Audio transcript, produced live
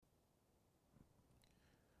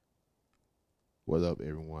What up,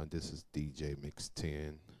 everyone? This is DJ Mixx.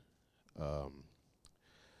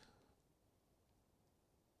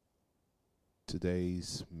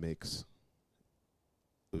 Today's mix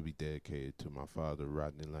will be dedicated to my father,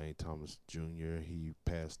 Rodney Lane Thomas Jr. He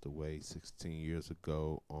passed away 16 years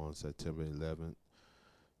ago on September 11th,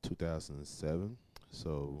 2007.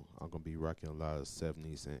 So I'm going to be rocking a lot of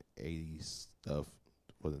 70s and 80s stuff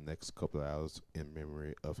for the next couple of hours in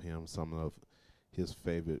memory of him. Some of his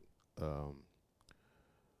favorite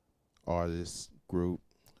artists, group,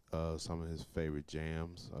 some of his favorite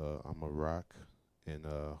jams. I'm a rock, and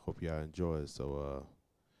hope y'all enjoy it. So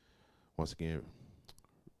once again,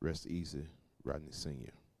 rest easy, Rodney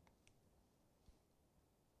Sr.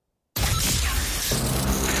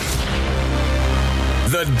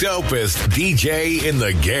 The dopest DJ in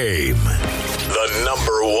the game. The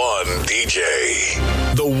number one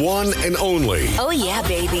DJ. The one and only. Oh, yeah,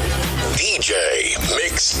 baby. DJ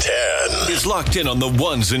Mixx is locked in on the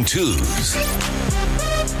ones and twos.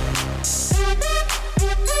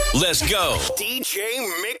 Let's go. DJ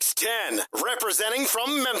Mixx, representing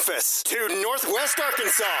from Memphis to Northwest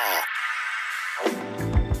Arkansas.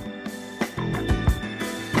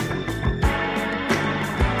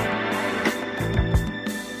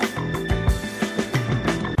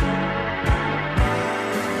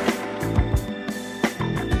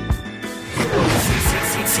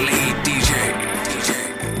 Lead DJ.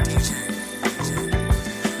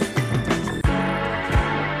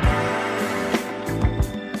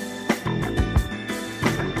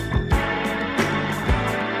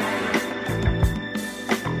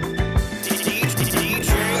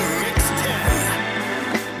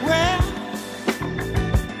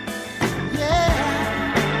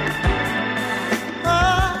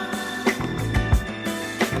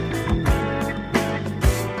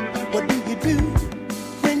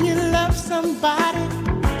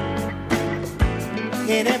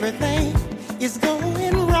 And everything is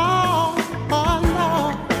going wrong, oh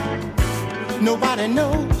Lord. Nobody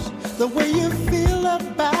knows the way you feel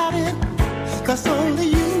about it, 'cause only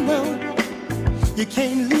you know. You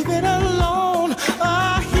can't leave it alone.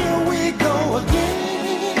 Oh, here we go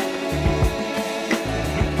again.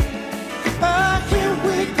 Oh, here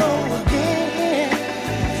we go again.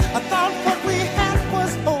 I thought what we had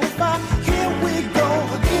was over. Here we go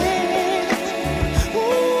again.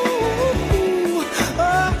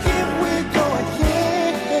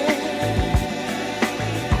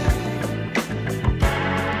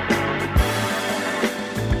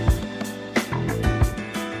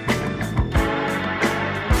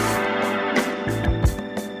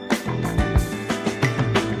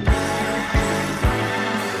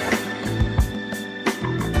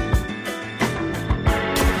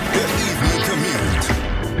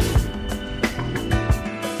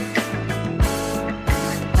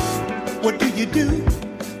 What do you do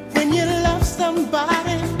when you love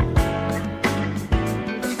somebody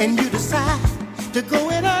and you decide to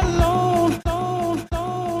go it alone?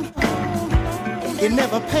 It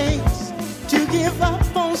never pays to give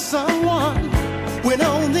up on someone when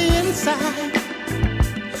on the inside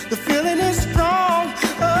the feeling is strong.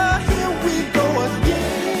 Oh, here we go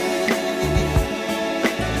again.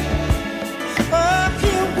 Oh,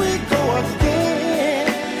 here we go again.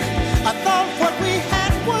 I thought what we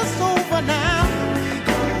had was over now.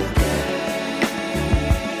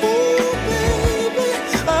 Ooh, baby,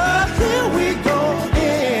 oh, here we go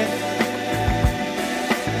again.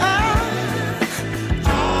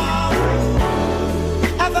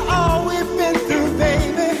 After all we've been through,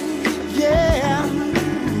 baby, yeah,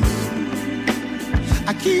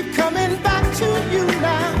 I keep coming back to you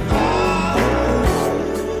now.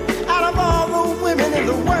 Out of all the women in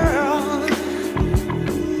the world,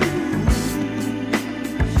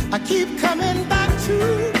 I keep coming back to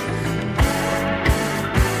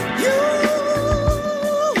you,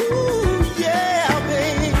 yeah,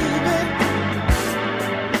 baby.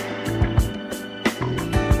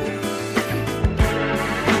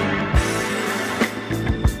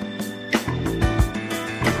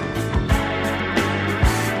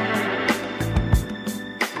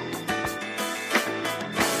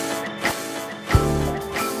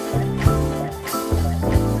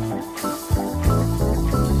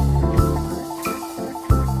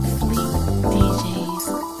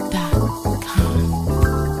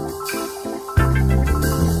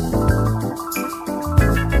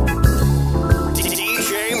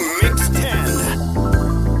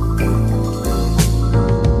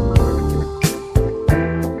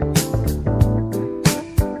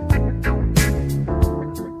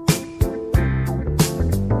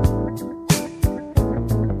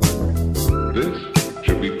 This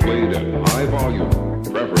should be played at high volume,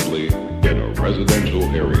 preferably in a residential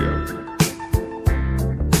area.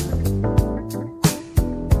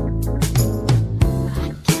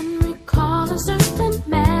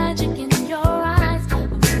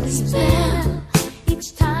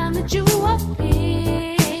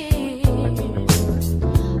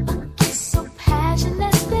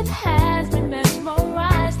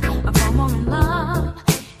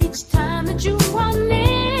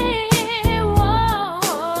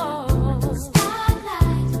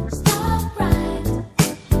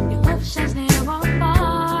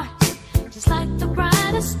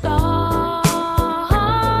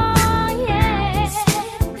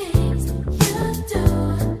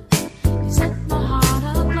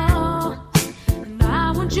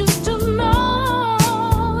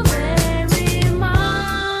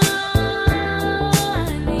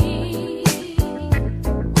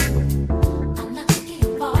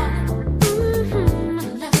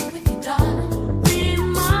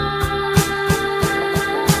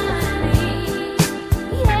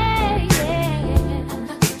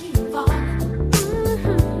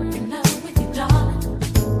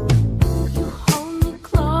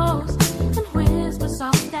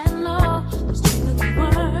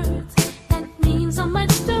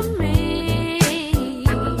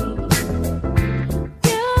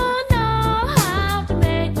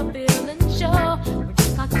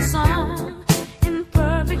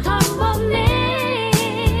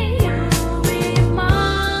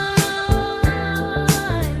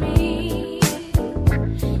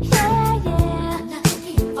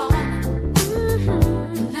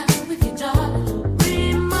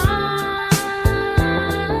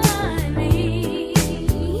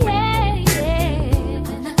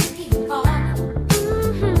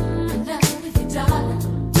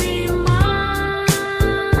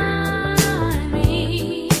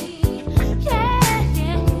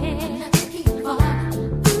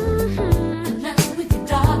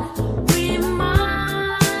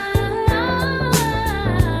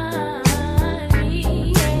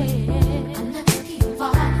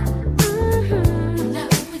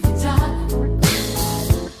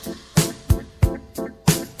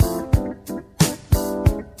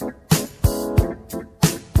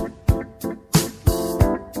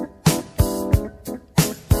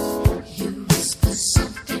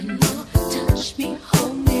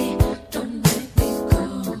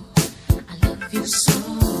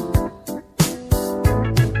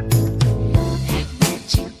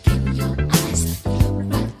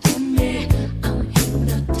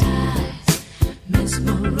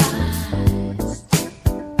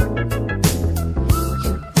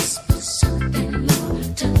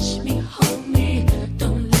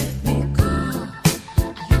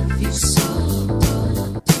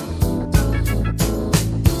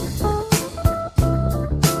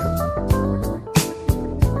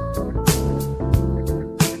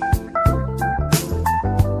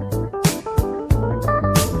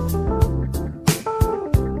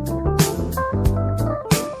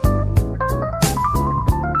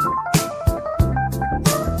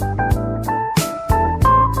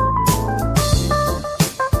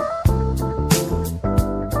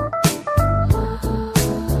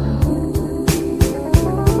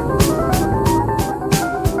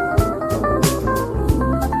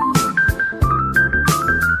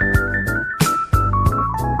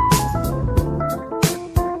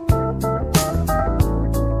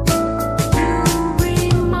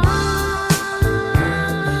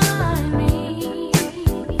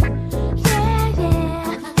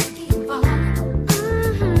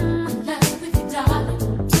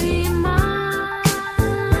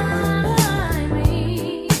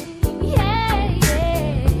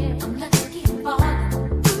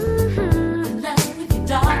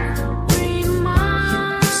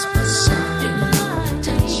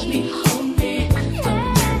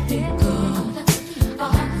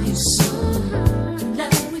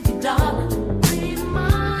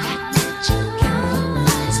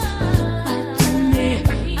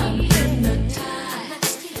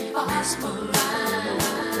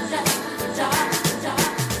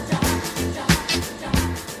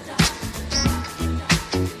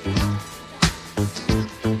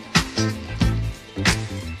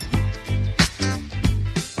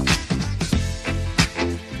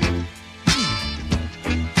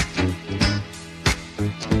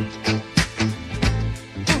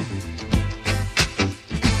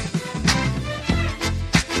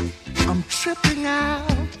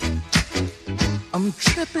 I'm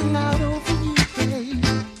tripping out over you, babe.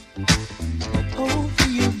 Over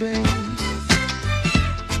you, babe.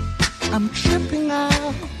 I'm tripping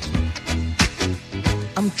out.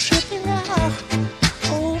 I'm tripping out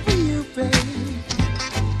over you, babe.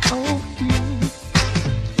 Over you.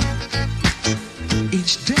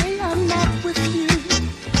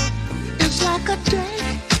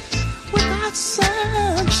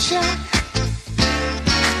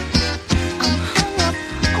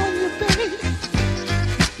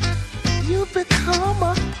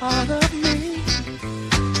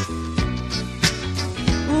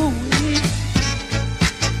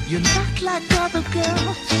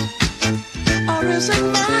 is in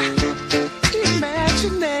my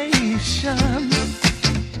imagination.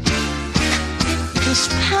 This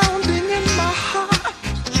pounding in my heart,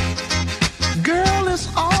 girl, it's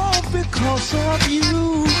all because of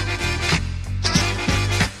you.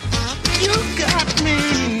 You got me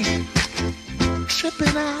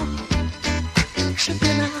tripping out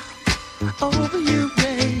over you,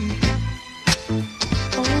 babe,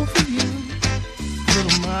 over you,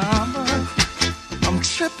 little mama. I'm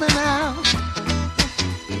tripping out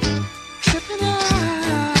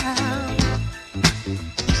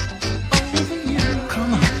over you.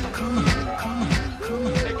 Come on.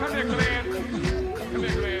 Hey, come here, Glenn.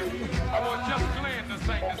 I want just Glenn to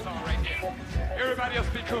sing this song right here. Everybody else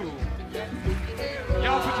be cool.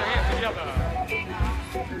 Y'all put your hands together.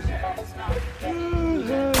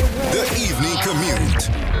 The Evening Commute.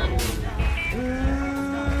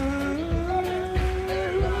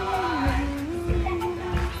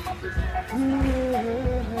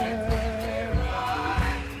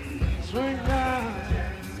 Swing down,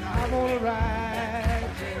 I'm on a ride.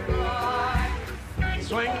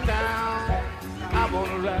 Swing down, I'm on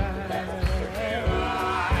a ride.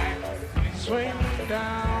 Swing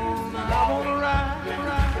down, I'm on a ride.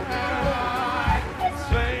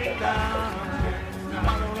 Swing down, I'm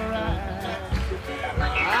on a ride.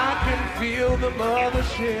 I can feel the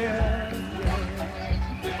mothership.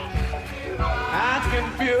 I can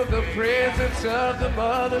feel the presence of the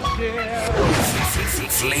mothership.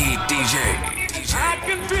 Fleet DJ. I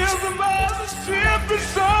can feel the mothership is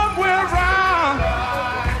somewhere around.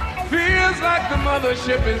 Feels like the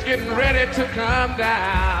mothership is getting ready to come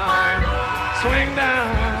down. Swing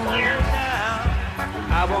down,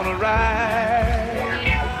 I wanna ride.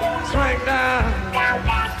 Swing down,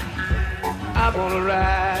 I wanna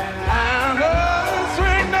ride. Oh,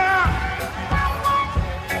 swing down,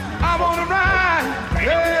 I wanna ride.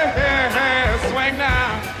 Yeah, swing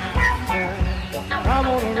down, I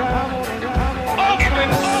wanna ride.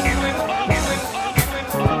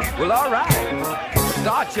 Well, all right.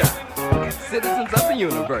 Star Child, citizens of the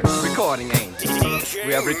universe, recording angels.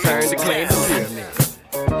 We have returned to claim the pyramid.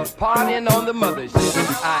 Partying on the mothership.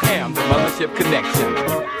 I am the mothership connection.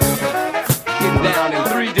 Get down in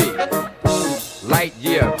 3D. Light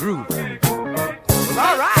year groove. Well,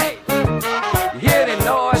 all right. You hear the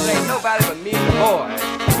noise? Ain't nobody but me and the boys.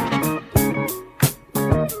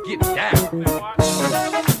 Get down.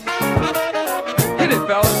 Hit it,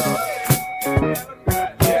 fellas.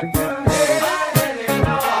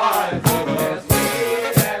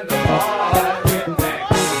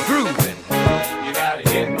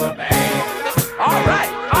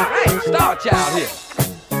 Child here.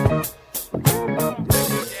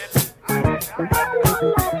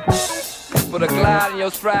 Put a glide in your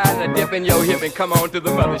stride and a dip in your hip and come on to the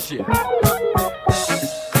mothership.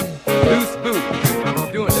 Loose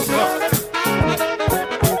boots, doing the bump.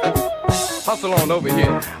 Hustle on over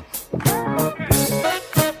here.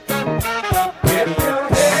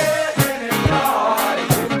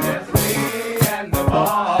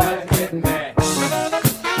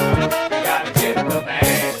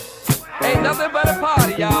 Nothing but a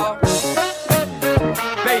party, y'all.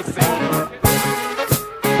 Basic.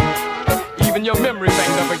 Even your memory bank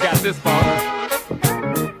never got this far.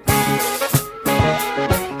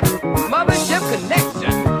 Mothership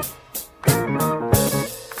connection.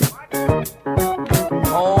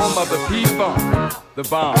 Home of the P-Funk, the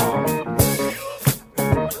bomb.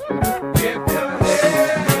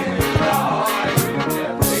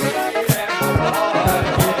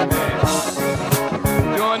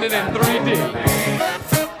 Doing it in 3D.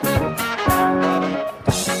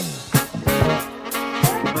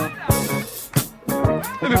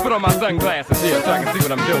 Let me put on my sunglasses here so I can see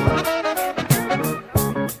what I'm doing.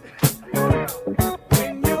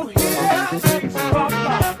 When you hear things from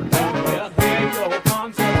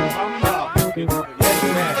up, you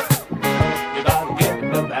don't get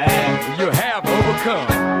the bag. You have overcome,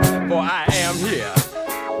 for I am here.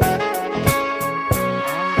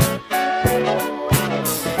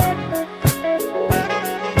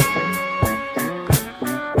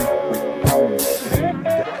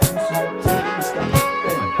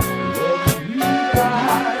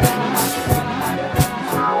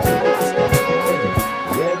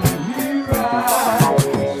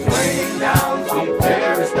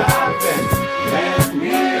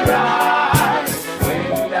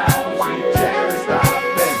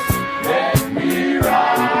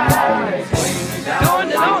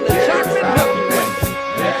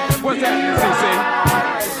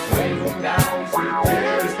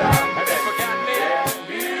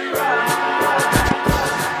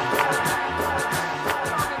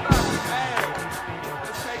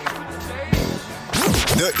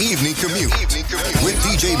 The Evening Commute with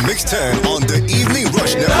DJ Mixx 10 on the Evening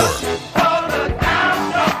Rush Network.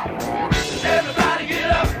 Everybody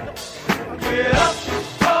get up. Get up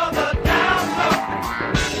for the down low.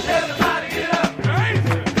 Everybody get up.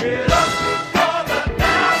 Get up for the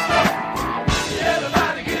down low.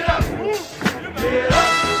 Everybody get up. Get up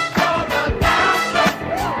for the down low.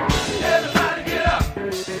 Everybody get up.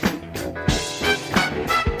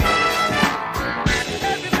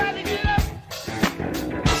 Everybody get up.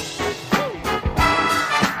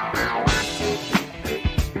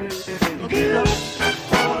 Get up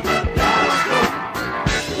for the down low.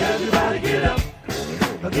 Everybody get up.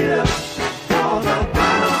 Get up for the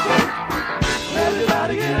down low.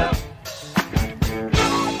 Everybody get up.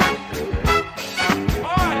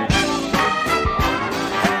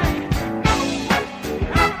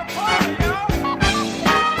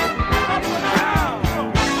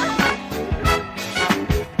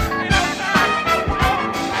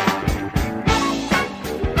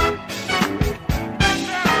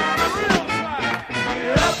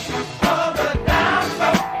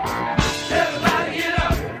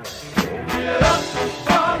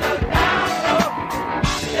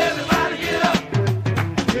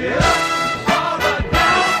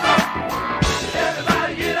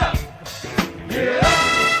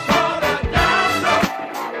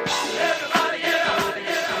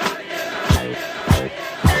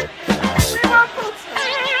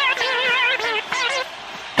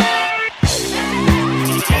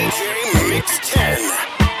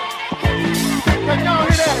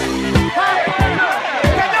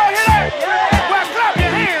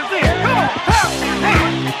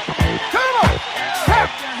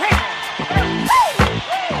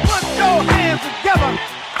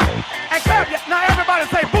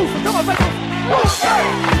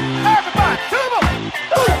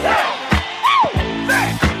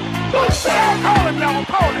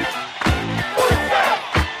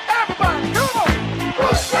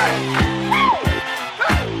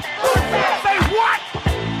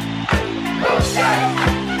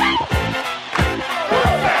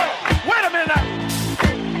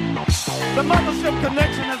 The mothership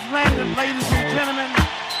connection has landed, ladies and gentlemen.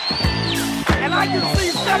 And I can see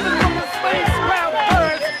stepping from the spacecraft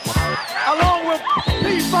bird, along with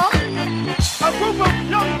P-Funk, a group of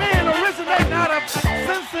young men originating out of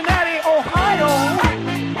Cincinnati, Ohio.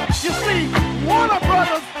 You see, Warner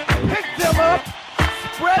Brothers picked them up,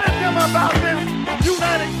 spreaded them about this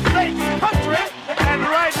United States country, and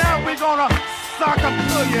right now we're gonna sock them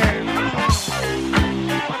to you.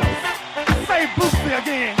 Say Boosie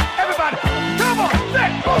again. Everybody, come on, say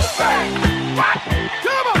Boosie. What?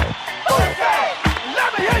 Come on, Boosie. Let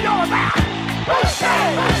me hear y'all now. Boosie.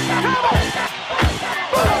 Come on,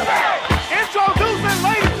 Boosie. Introducing,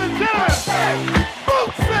 ladies and gentlemen,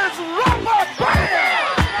 Boosie's Rubber Band.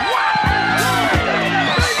 What?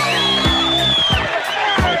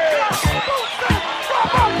 Boosie's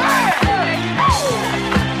Rubber Band.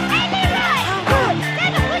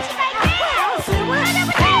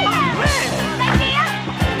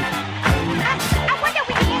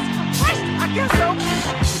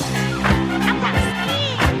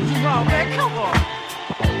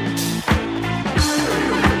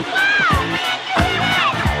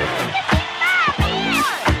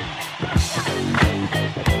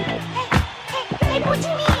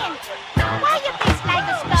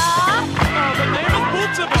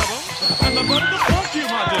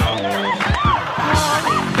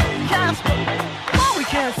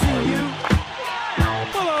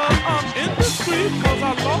 Because I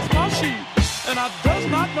lost my sheep and I does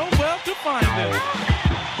not know where to find it.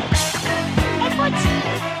 Hey, Butchie.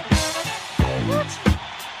 Butchie.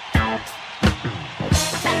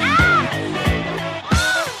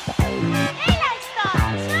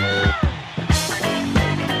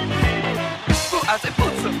 I said,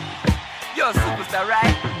 Bootsy, you're a superstar,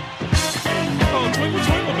 right? Oh, twinkle,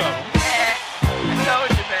 twinkle, Bell. Yeah, I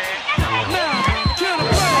told you, man. Now, can I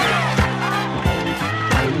play?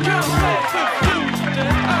 Can I play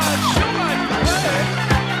I sure like to play.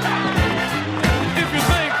 If you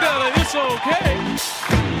think that it's okay.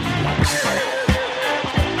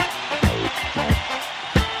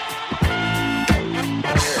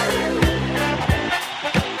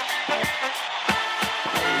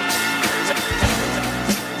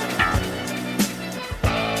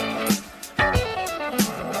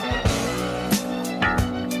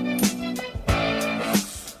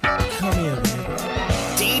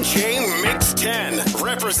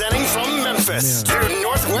 Representing from Memphis to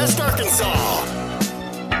Northwest Arkansas.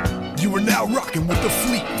 You are now rocking with the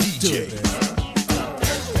Fleet DJ.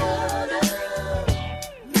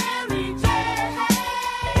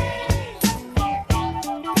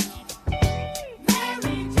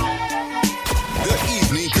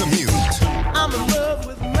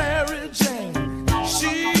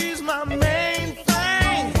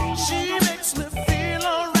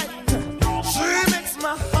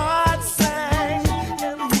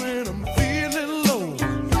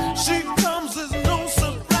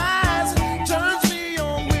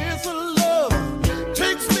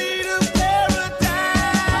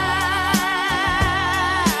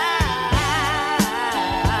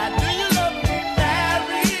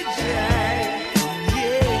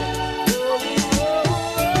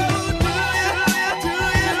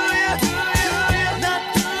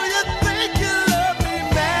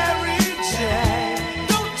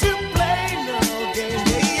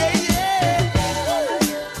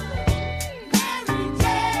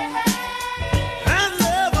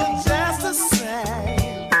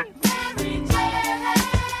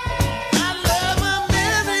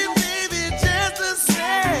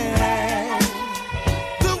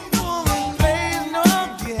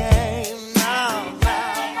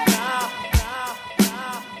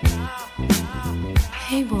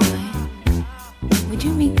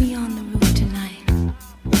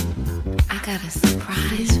 got a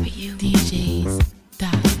surprise for you. DJs.com.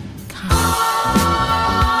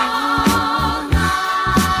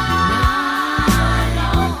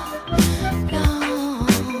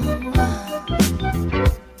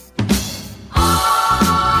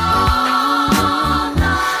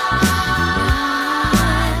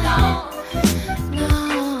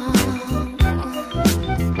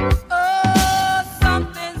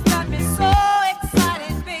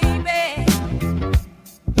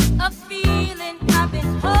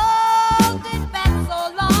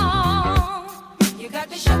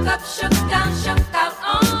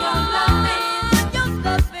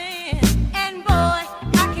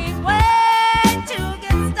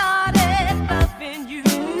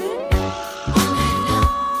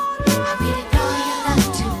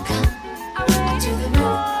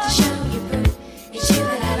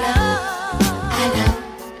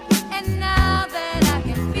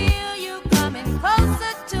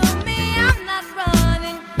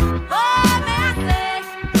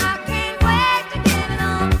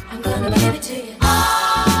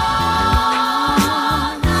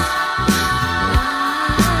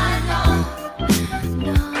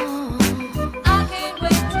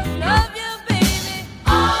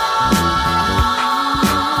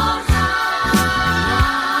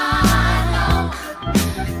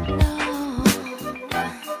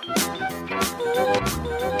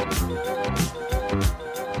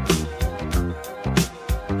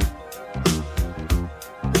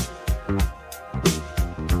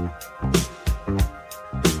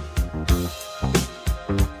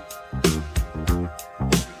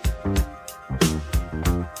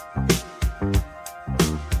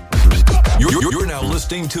 You're now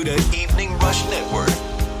listening to the Evening Rush Network.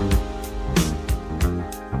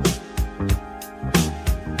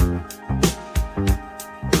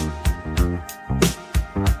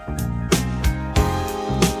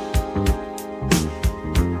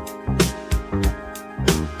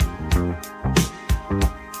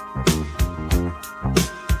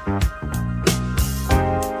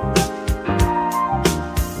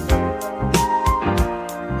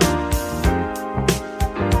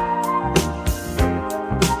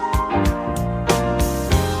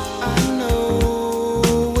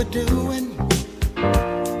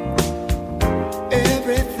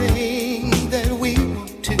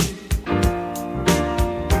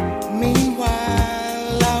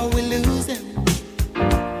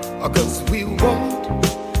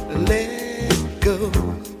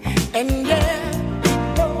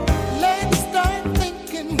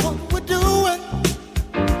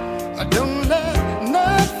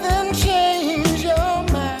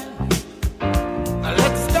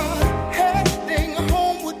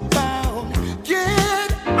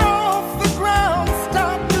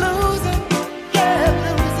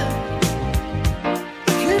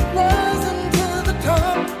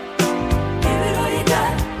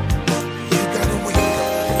 You got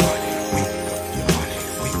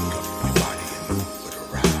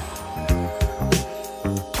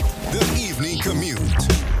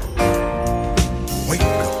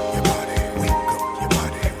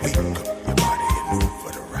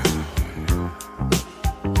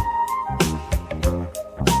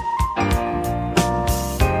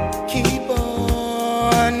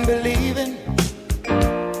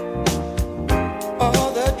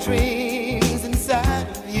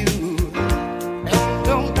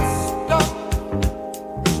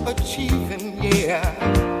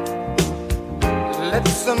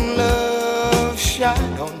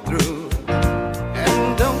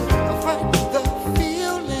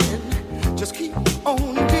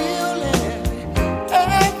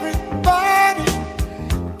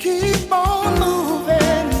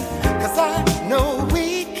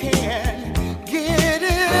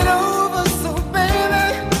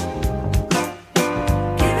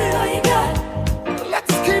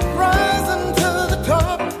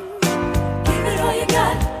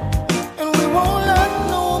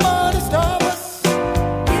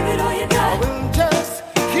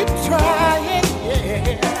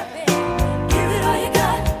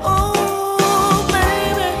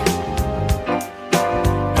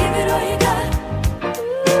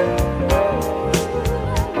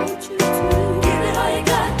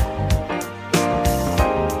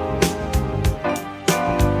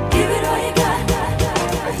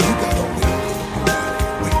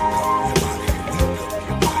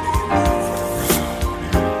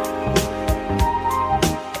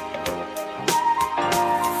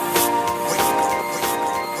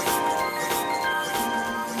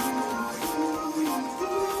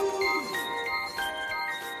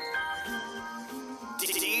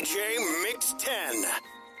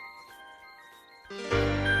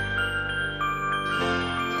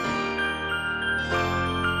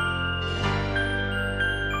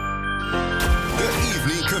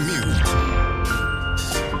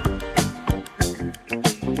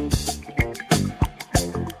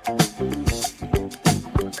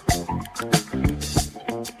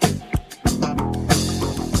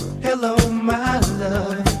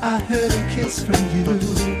kiss from you.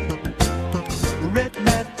 Red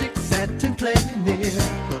magic satin playing near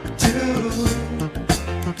too.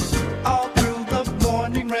 All through the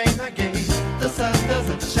morning rain I gave, the sun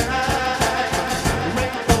doesn't shine.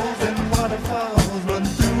 Rainbows and waterfalls run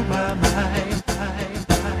through my mind.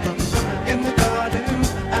 In the garden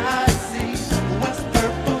I see west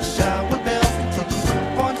purple shower bells and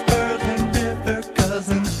tea, orange birds and river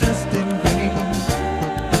cousins dressed in green.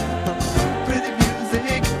 Pretty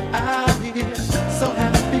music I hear, so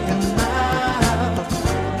happy and loud.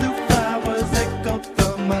 Blue flowers echo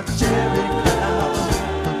from my cherry cloud.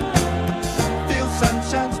 Feel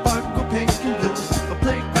sunshine sparkle pink and blue. The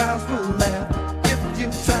playgrounds will laugh if you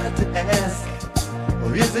try to ask,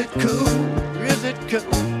 or is it cool? Is it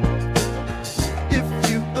cool? If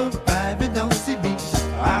you arrive and don't see me,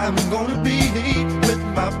 I'm gonna be with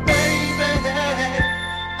my baby.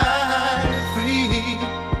 I'm free,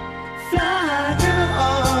 flying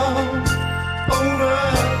on over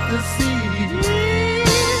the sea.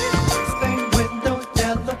 Stained window,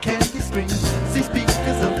 yellow candy screen. See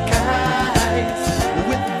speakers of kites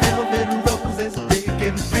with velvet roses, big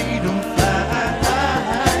and freedom flies.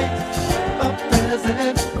 A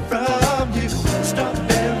present from you,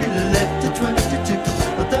 strawberry letter 22.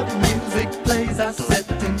 The music plays, I set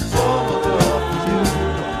in for you.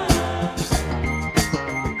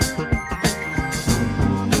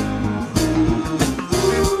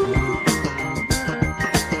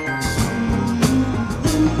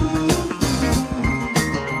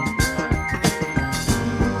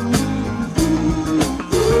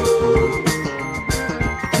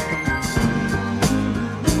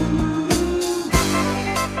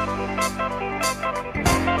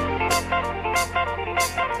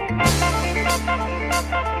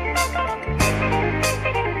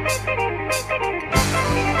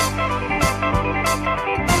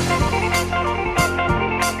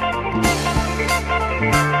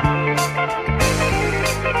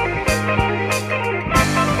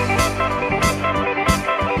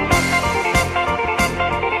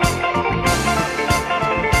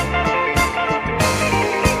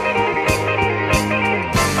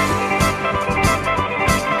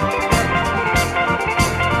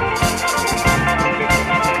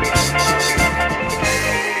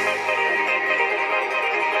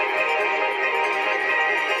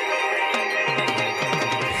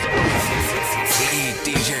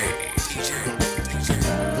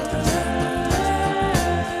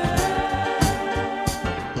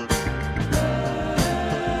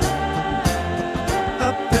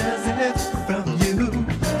 A present from you,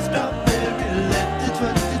 strawberry letter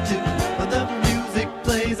 22. The music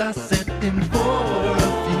plays, I set in for a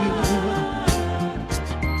few.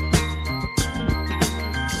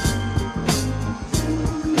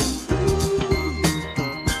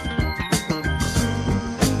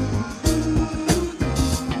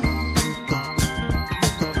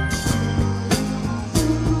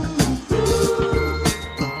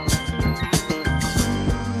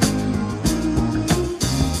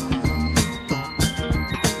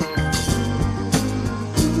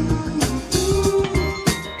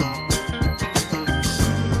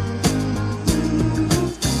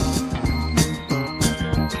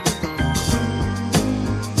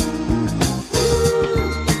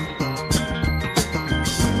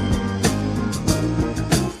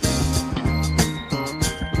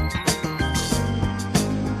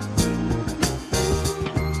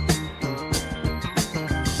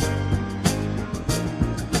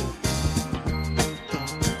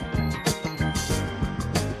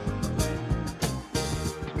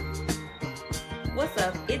 What's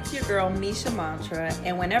up? It's your girl Misha Mantra,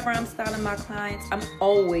 and whenever I'm styling my clients, I'm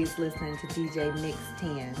always listening to DJ Mixx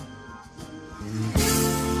 10.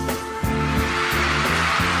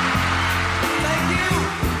 Thank you.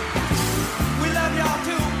 We love y'all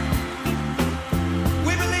too.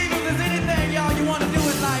 We believe if there's anything y'all you want to do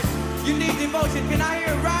in life, you need devotion. Can I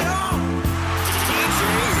hear it right on? DJ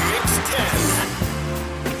Mixx 10.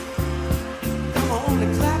 Come on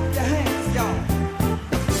and clap your hands, y'all.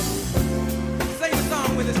 Sing a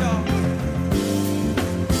song with us, y'all.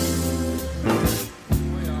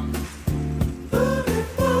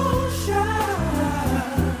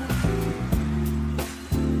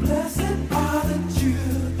 Blessed are the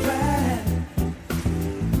children.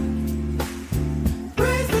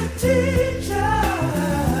 Praise the teachers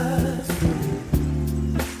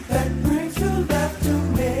that bring true love to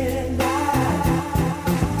midnight.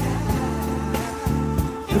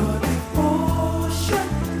 Your devotion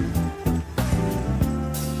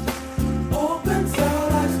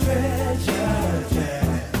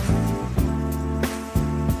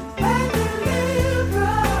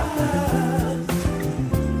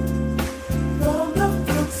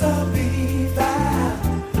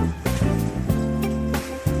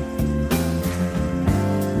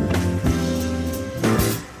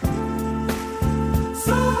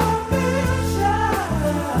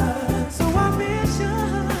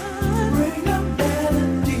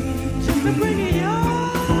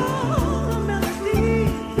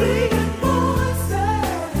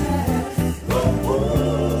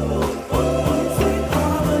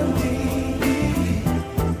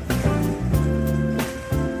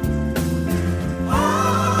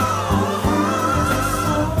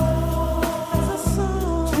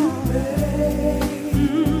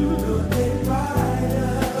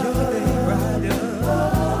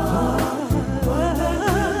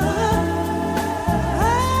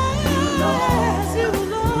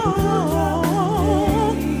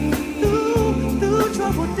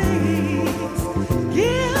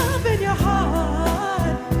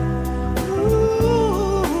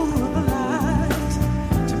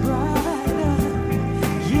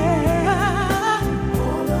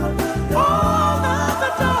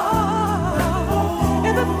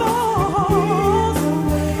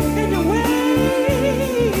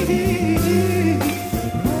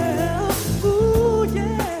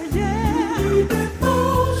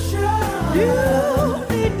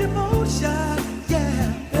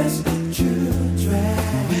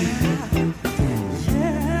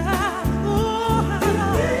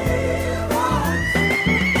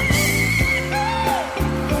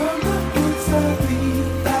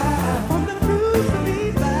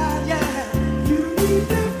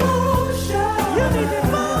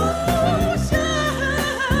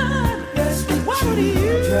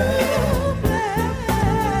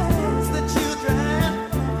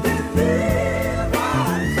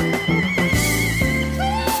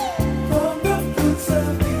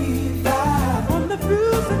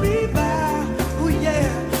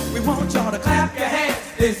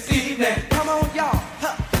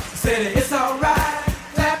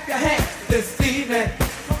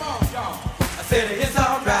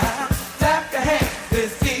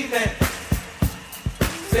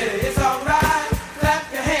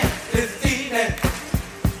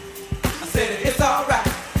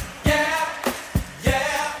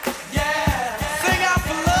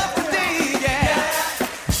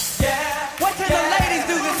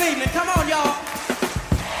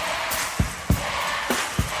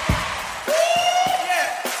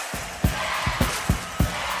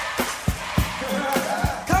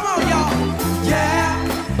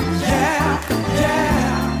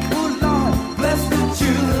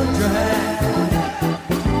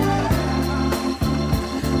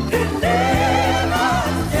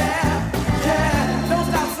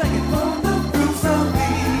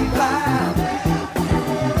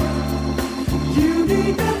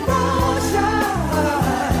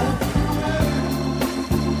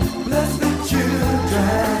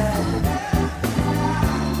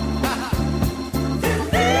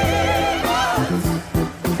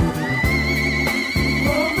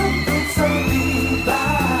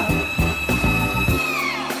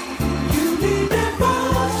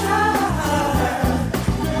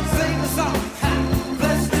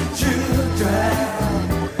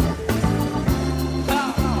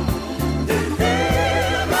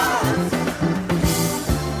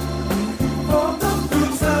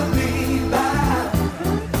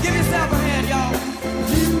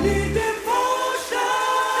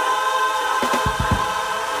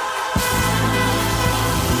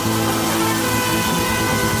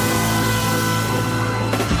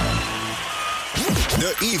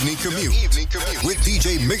Evening Commute with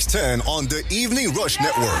DJ Mixx Tenn on the Evening Rush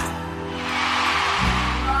Network.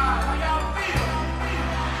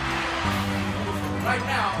 Right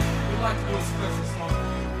now, we'd like to do a special song.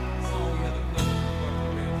 So we had the pleasure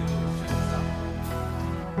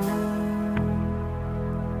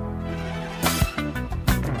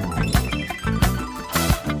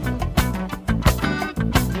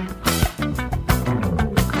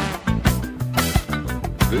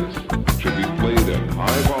This should be played at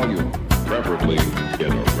high volume, preferably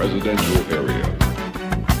in a residential area.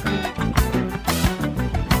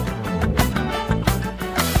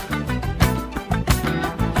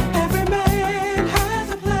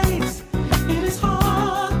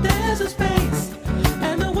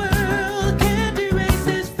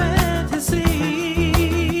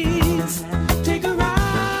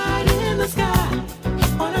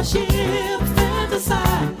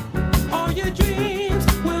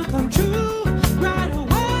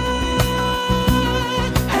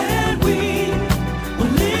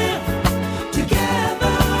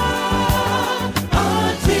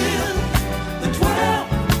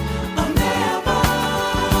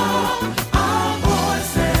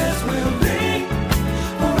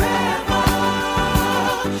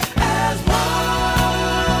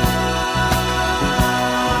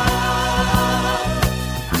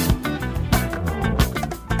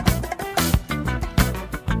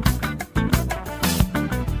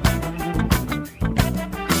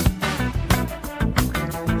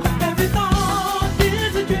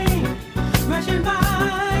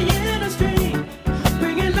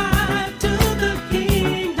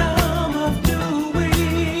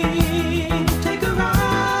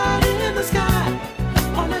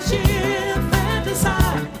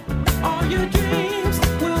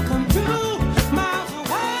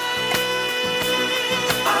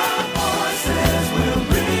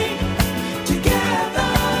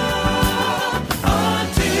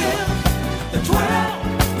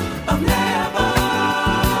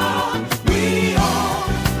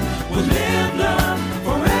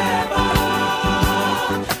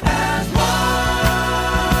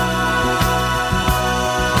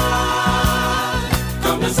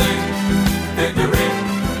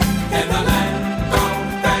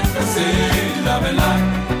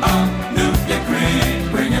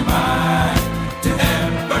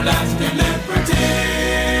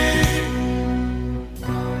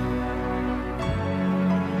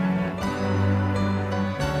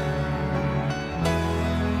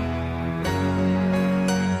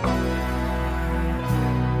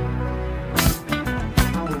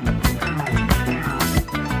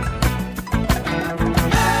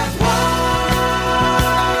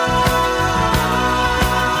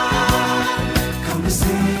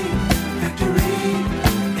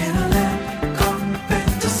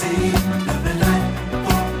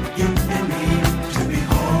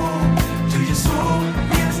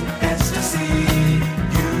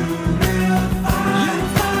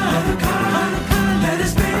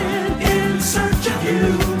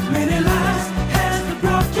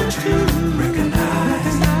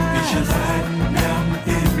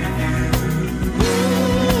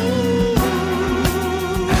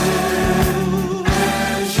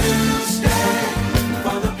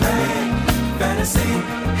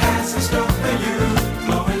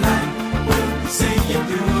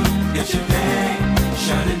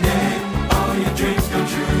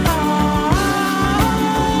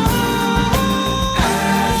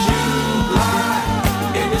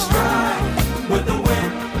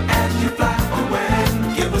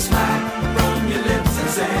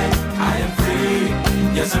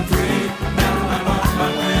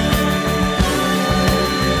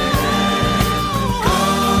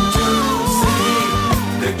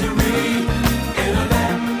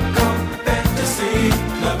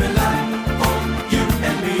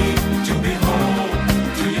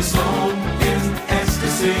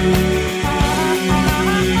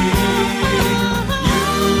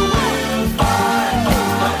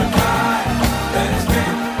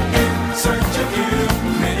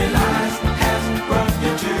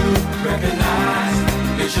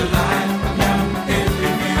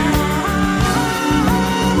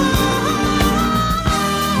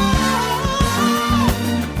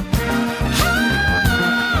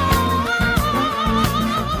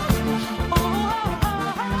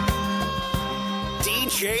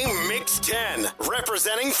 DJ Mixx 10,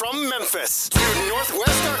 representing from Memphis to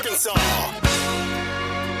Northwest Arkansas.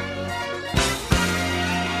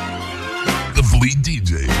 The Fleet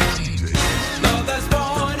DJ. Love that's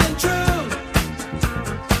born and true.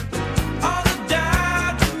 All the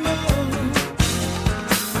doubt to move.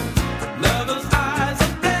 Lover's eyes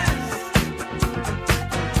are blessed.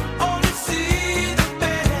 Only see the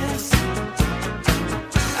best.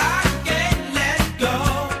 I can't let go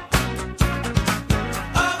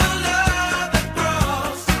of a love that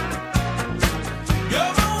grows.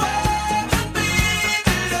 You're the way to be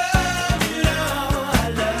the love, you know I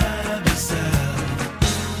love you so.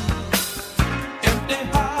 Empty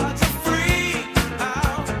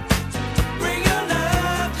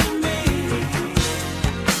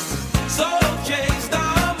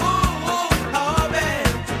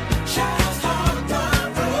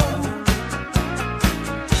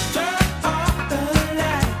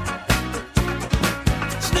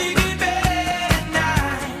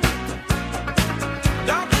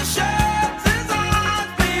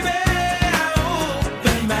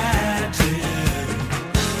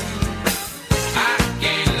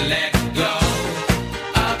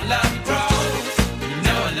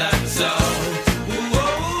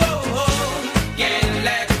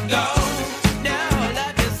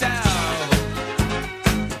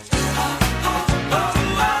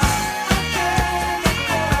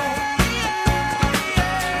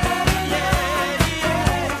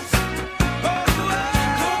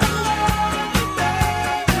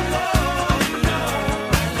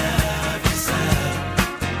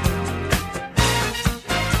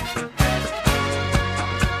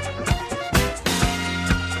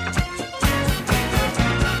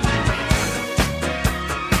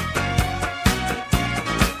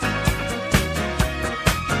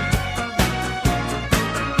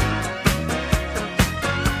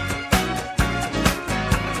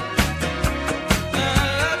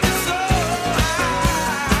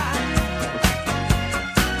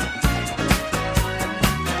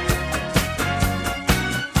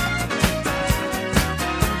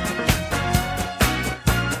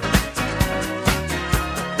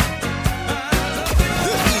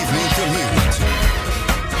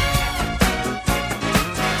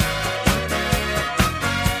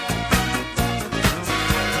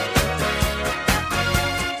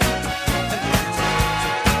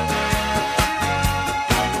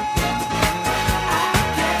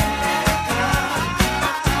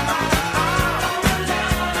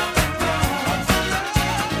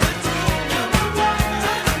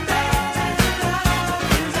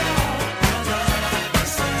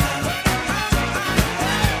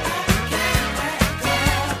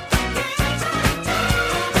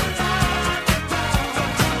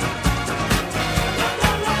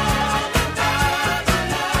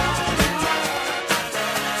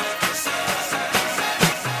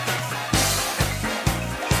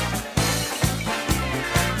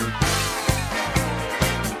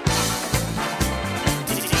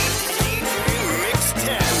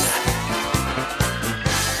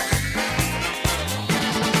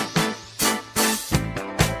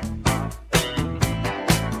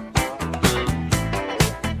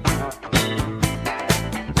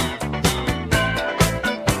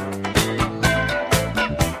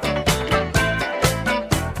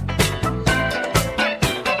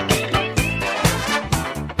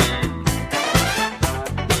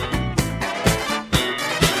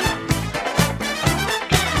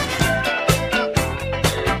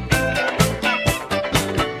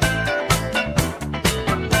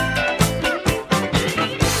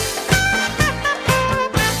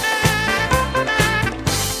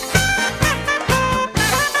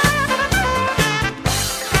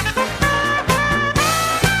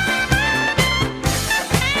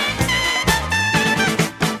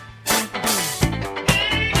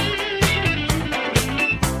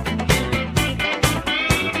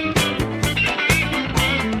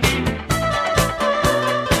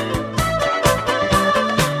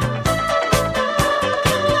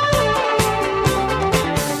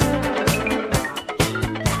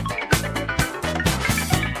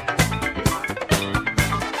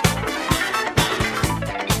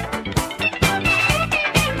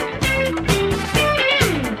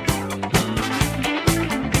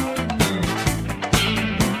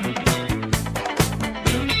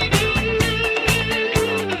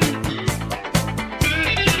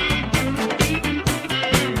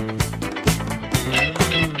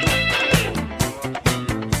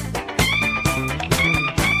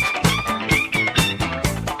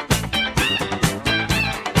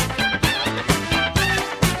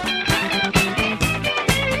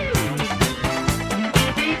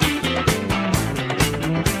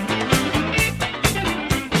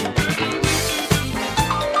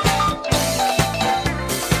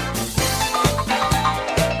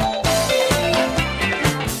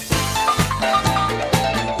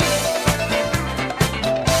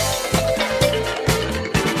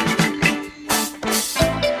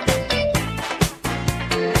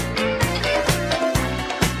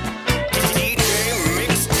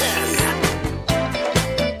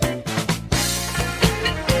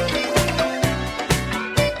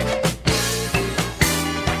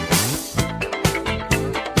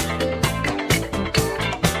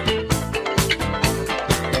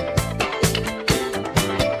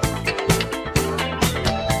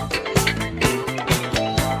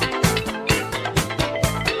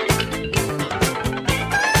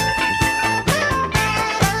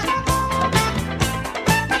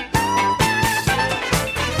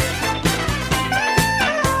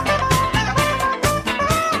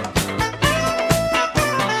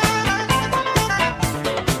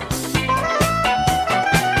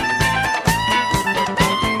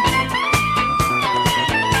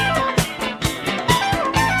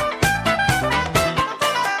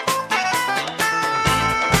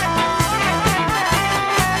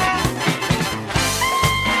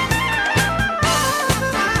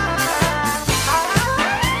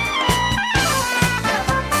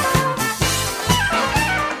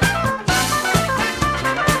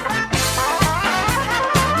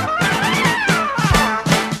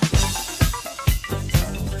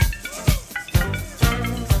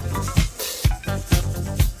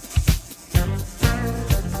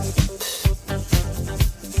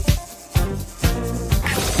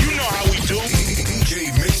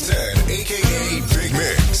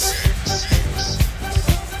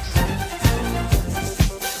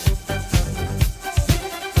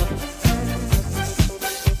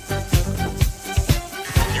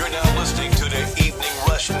listening to the Evening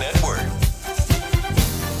Rush Network.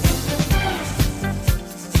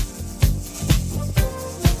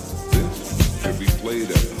 This should be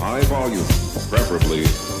played at high volume, preferably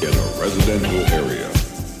in a residential area.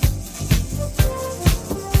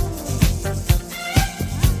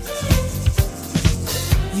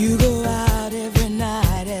 You go out every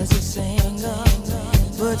night as a singer,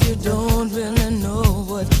 but you don't really know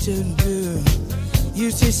what to do. You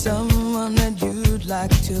see someone that you'd like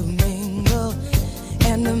to mingle,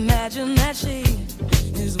 and imagine that she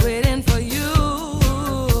is waiting for you.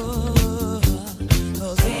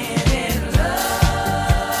 'Cause any love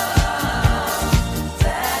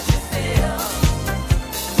that you feel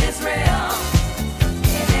is real.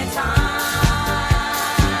 Anytime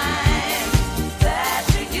that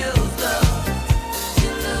you use love,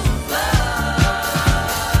 you lose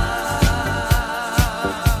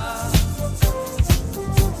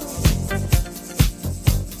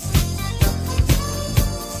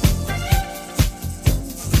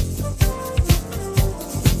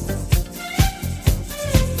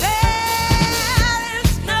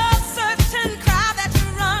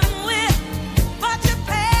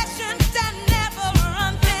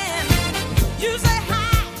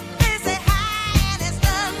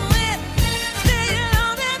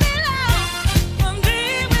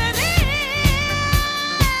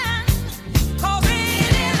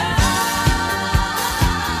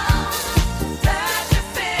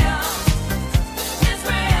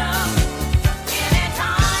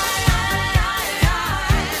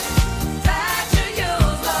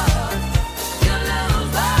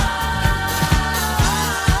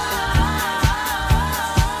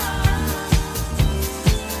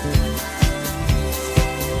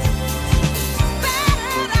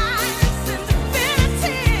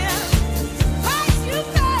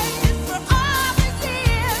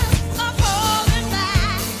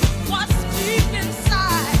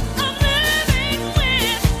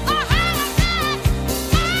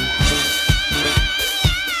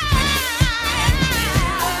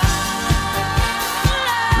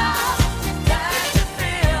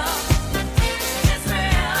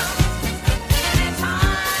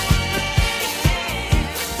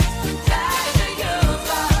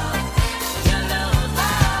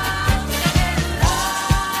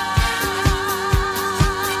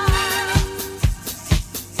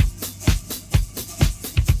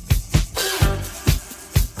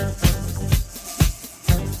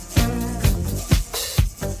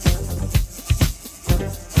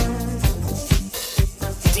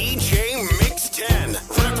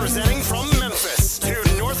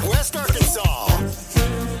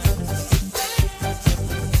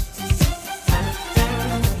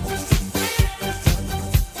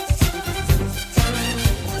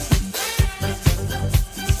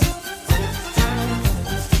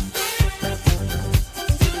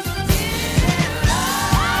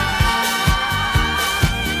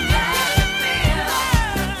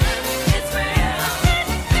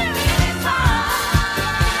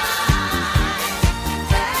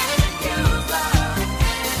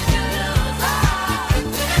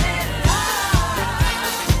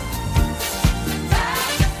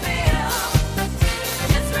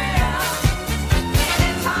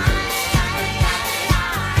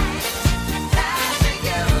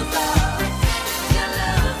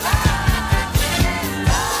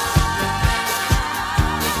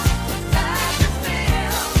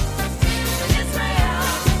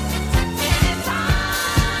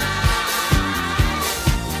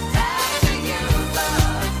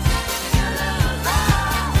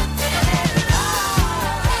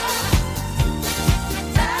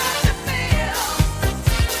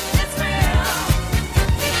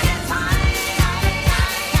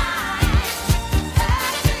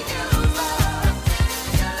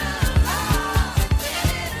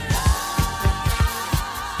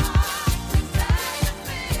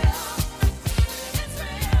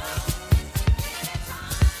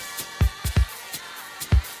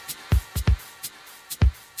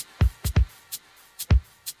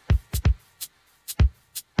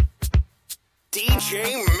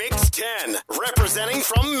DJ Mixx, representing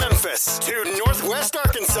from Memphis to Northwest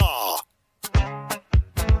Arkansas.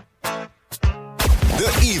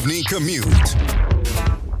 The Evening Commute.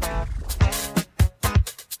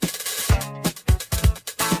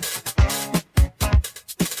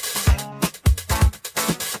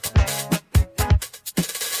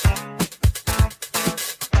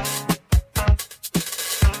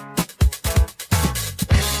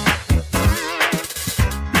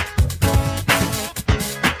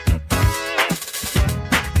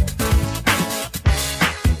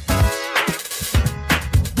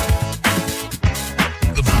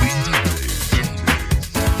 The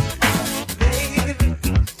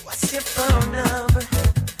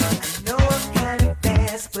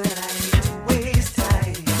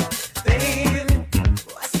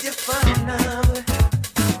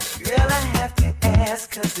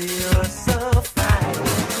 'cause you're so fine.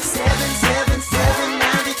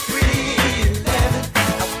 777-9311. I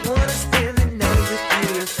wanna spend the night with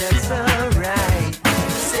you if that's alright.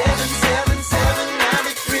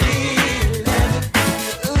 777-9311.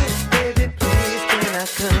 Ooh, baby, please can I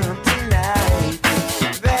come tonight?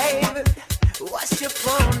 Baby, what's your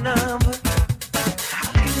phone number?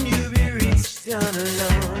 How can you be reached on a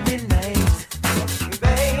lonely night?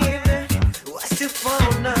 Baby, what's your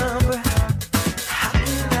phone number? How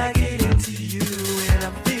can I get into you when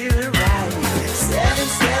I'm feeling right?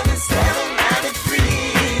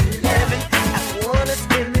 777-9311. I wanna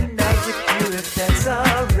spend the night with you if that's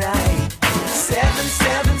alright.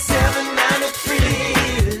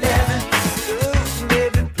 777-9311. Ooh,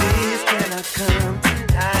 baby, please can I come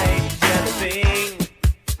tonight? Jelly bean.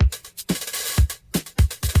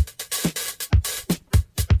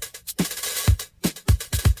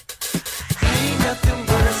 Ain't nothing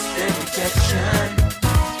worse than rejection.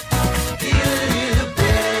 Feel a little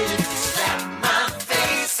better if you slap my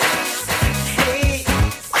face. Hey,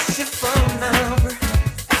 what's your phone number?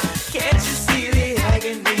 Can't you see the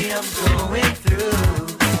agony I'm going through?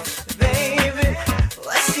 Baby,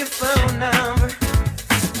 what's your phone number?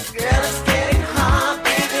 Girl, it's getting hard,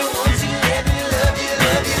 baby. Won't you let me love you,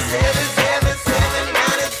 love you?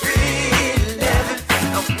 777-9311. I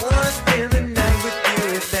wanna spend the night with you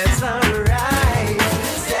if that's alright.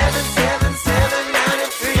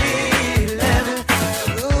 777-9311.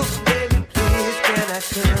 Ooh, baby, please can I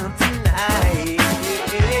come tonight?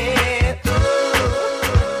 Yeah. Ooh.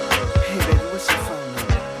 Hey, baby, what's your phone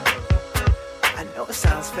number? I know it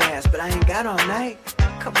sounds fast, but I ain't got all night.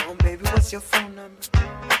 Come on, baby, what's your phone number?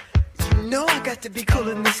 You know I got to be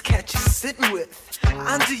cooler than this cat you're sitting with.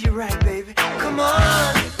 I'll do you right, baby. Come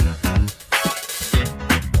on.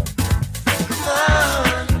 Come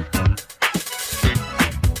on.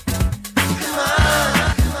 Come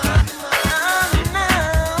on. Come on. Come on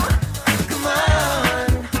now. Come on.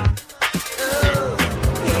 Oh,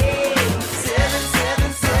 hey.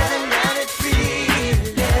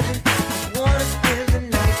 777-9311. Wanna spend the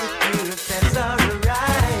night with you if that's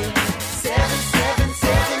alright.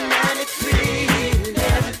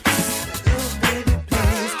 777-9311. Ooh, baby,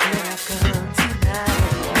 please can I come tonight?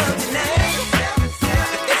 Come tonight,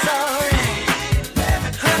 if it's alright.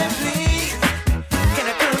 Honey, please, can I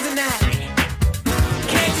come tonight?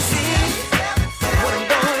 Can't you see what I'm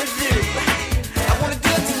going through? I wanna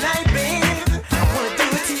do it tonight, babe. I wanna do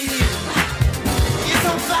it to you. You're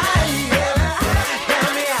so fire,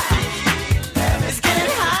 help me out. It's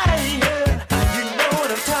getting higher. You know what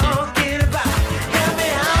I'm talking about. Help me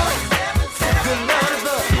out. Good Lord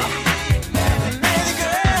above. Baby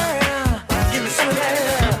girl, give me some of that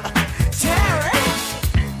terror.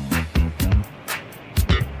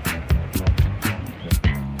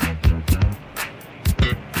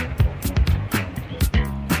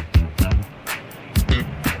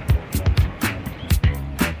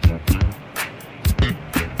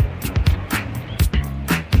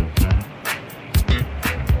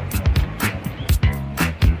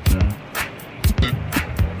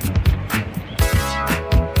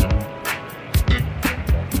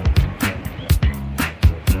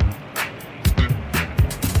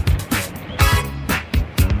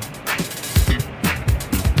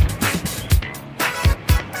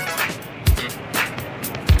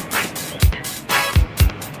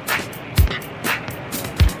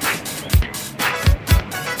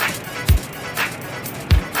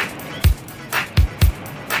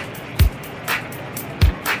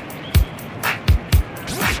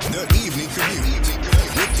 The Evening Commute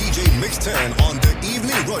with DJ Mixx Tenn on the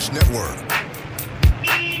Evening Rush Network.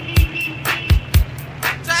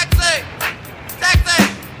 Taxi! Taxi!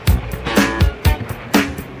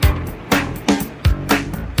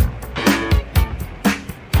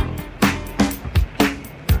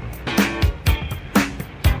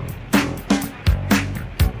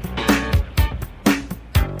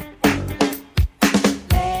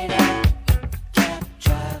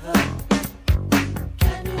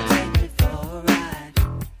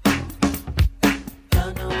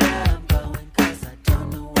 Don't know where I'm going 'cause I don't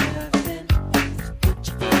know where I've been.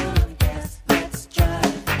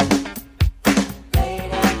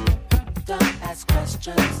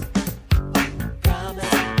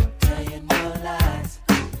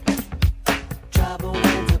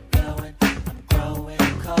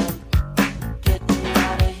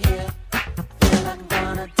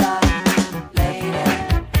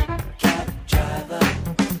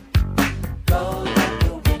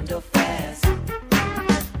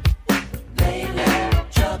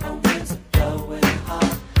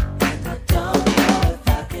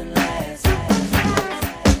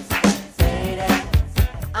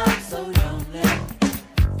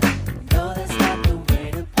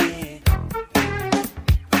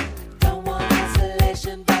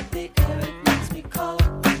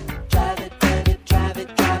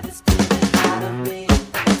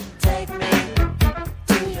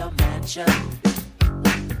 attention.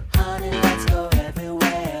 Honey, let's go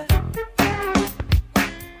everywhere.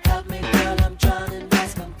 Help me, girl, I'm drowning.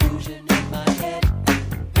 There's confusion in my head.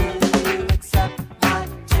 Will you accept my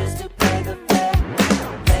chance to pay the fare?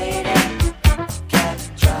 Lady, cab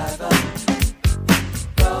driver,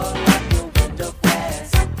 roll up your window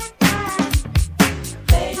glass.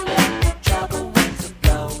 Baby, trouble winds are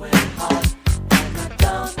blowing hard, and I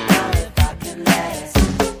don't know if I can last.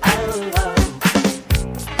 Oh, oh.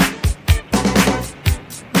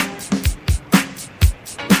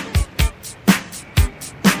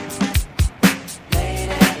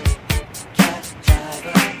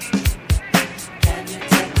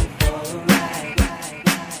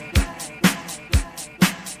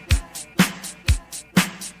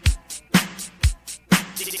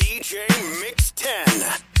 DJ Mixx 10.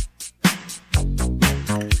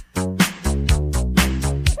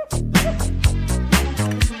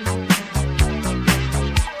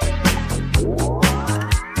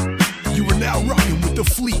 You are now rocking with the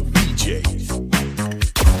Fleet DJs.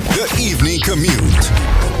 The Evening Commute.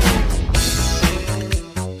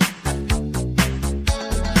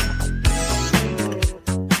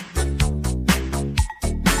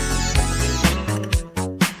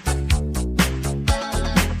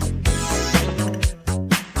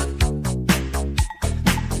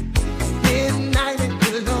 Midnight and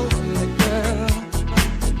you're lonely, girl.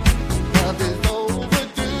 Love is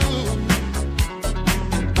overdue.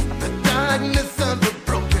 The darkness of a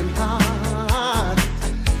broken heart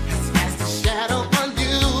has cast a shadow on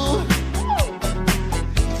you.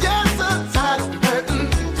 You're so tired of hurting.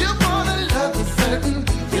 You wanna love is certain.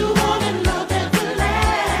 You wanna love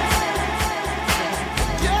everlasting.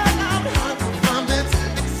 Yeah, I'm hungry from this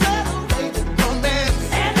accelerated romance,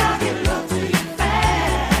 and I give love to you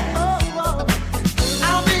fast.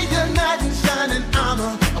 I'll be your knight in shining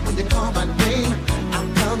armor. When you call my name, I'm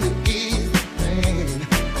coming easy pain.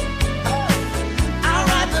 I'll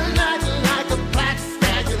ride the night like a black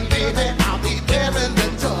stallion, baby. I'll be bearing the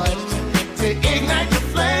torch to ignite the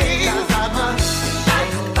flame. 'Cause I'm a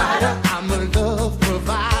night rider, I'm a love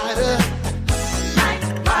provider. Night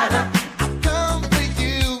rider, I come for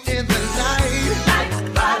you in the night. Night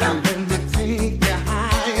rider, let me take you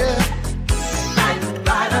higher. Night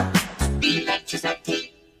rider, electricity.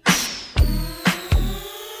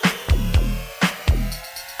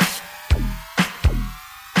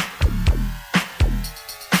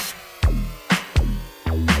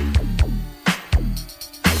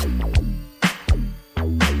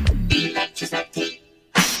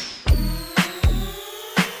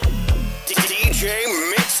 DJ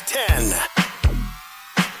Mixx 10.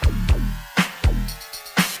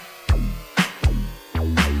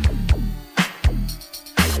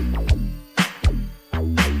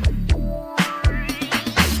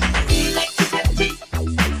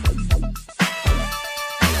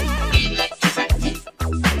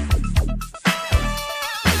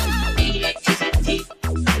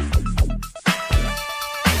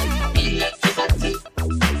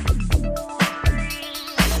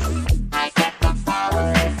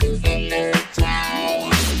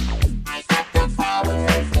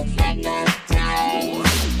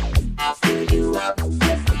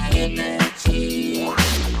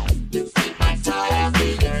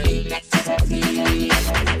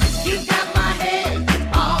 You got my head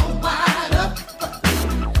all wide up.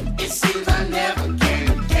 It seems I never can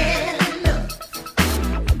get enough.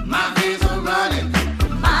 My veins are running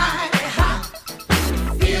mighty hot.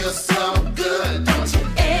 Feels so good, don't you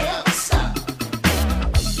ever stop.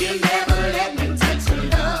 You never let me touch your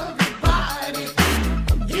lovely body.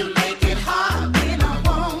 You make it hard when I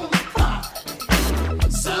won't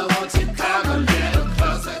party. So won't you come a little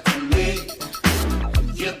closer to me?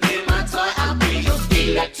 You be my toy, I'll be your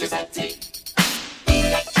electricity.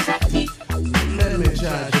 Electricity. Let me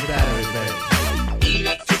charge your battery, baby.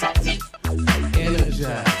 Electricity.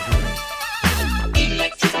 Energize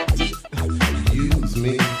Electricity. me. Use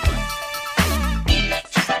me.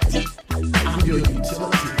 Electricity. I'm your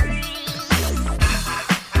utility.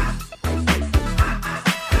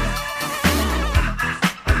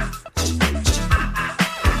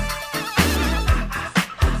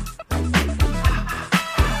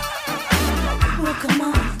 Well, come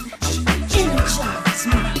on.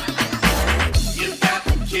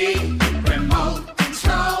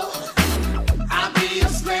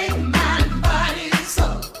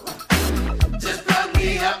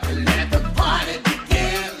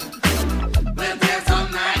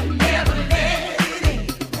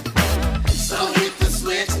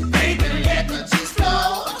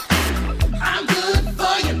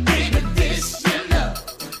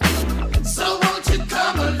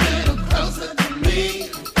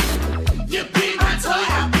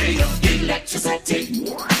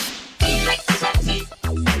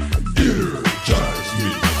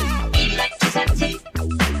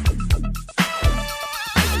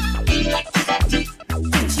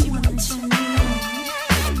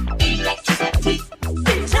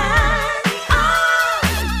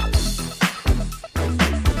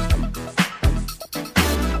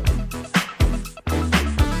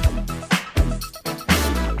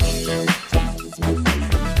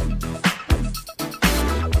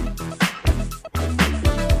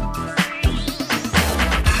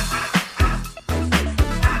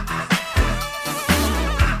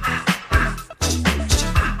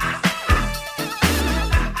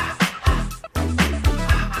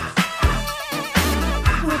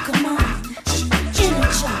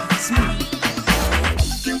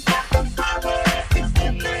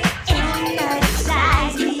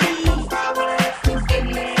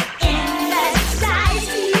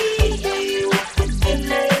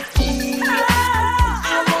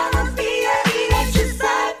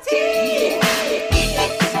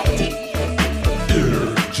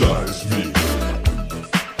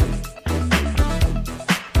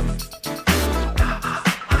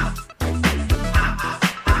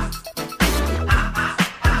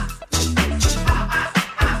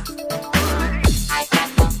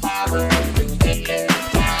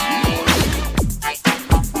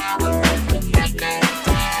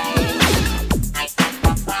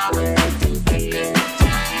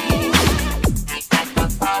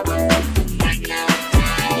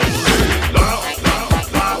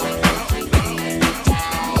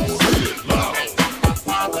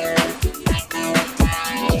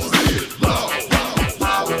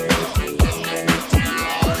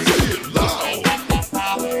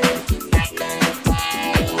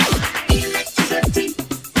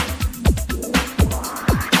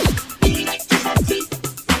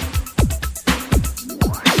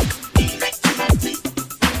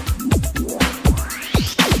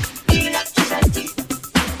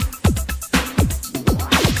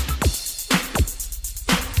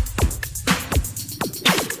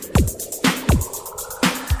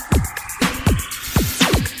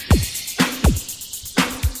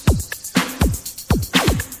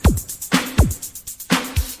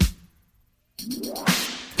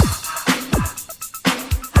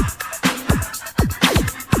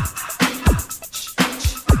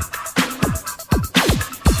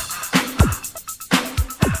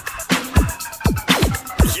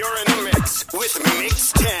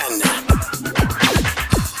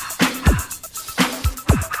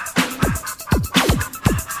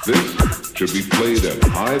 should be played at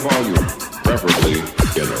high volume, preferably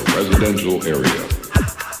in a residential area.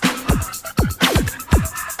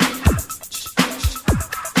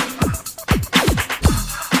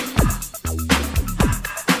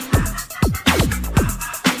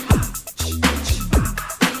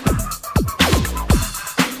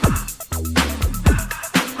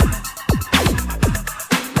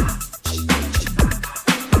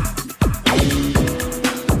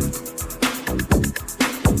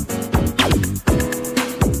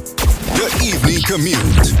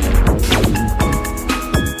 Commute.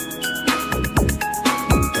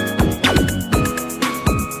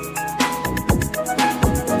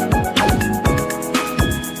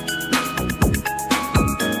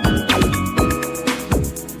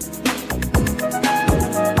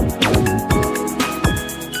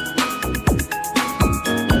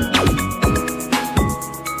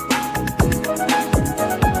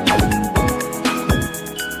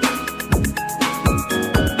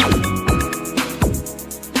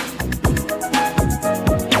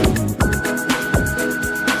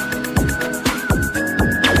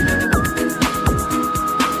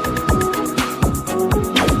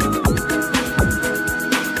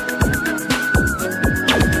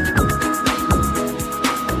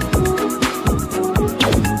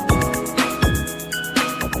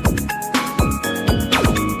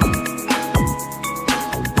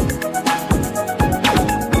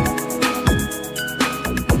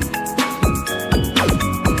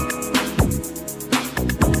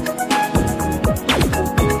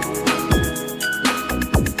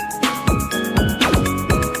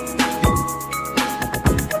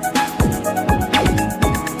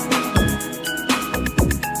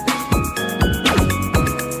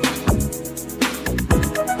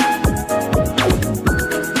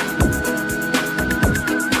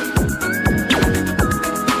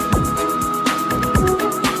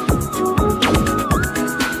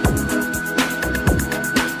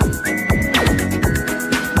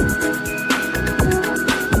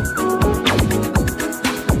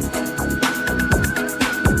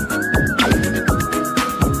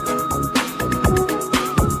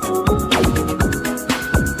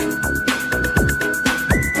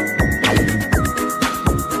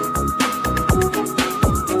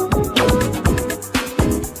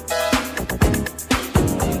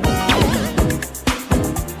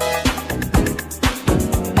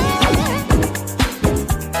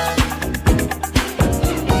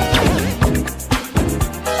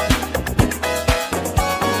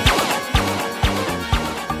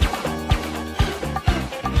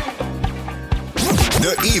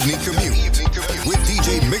 The Evening Commute with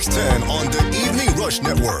DJ Mixx on the Evening Rush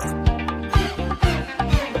Network.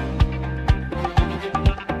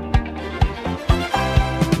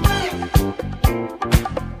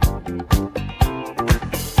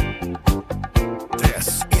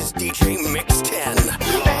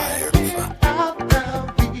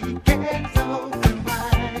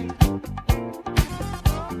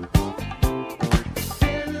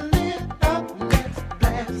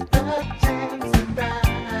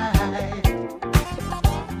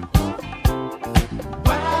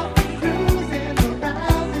 Wow.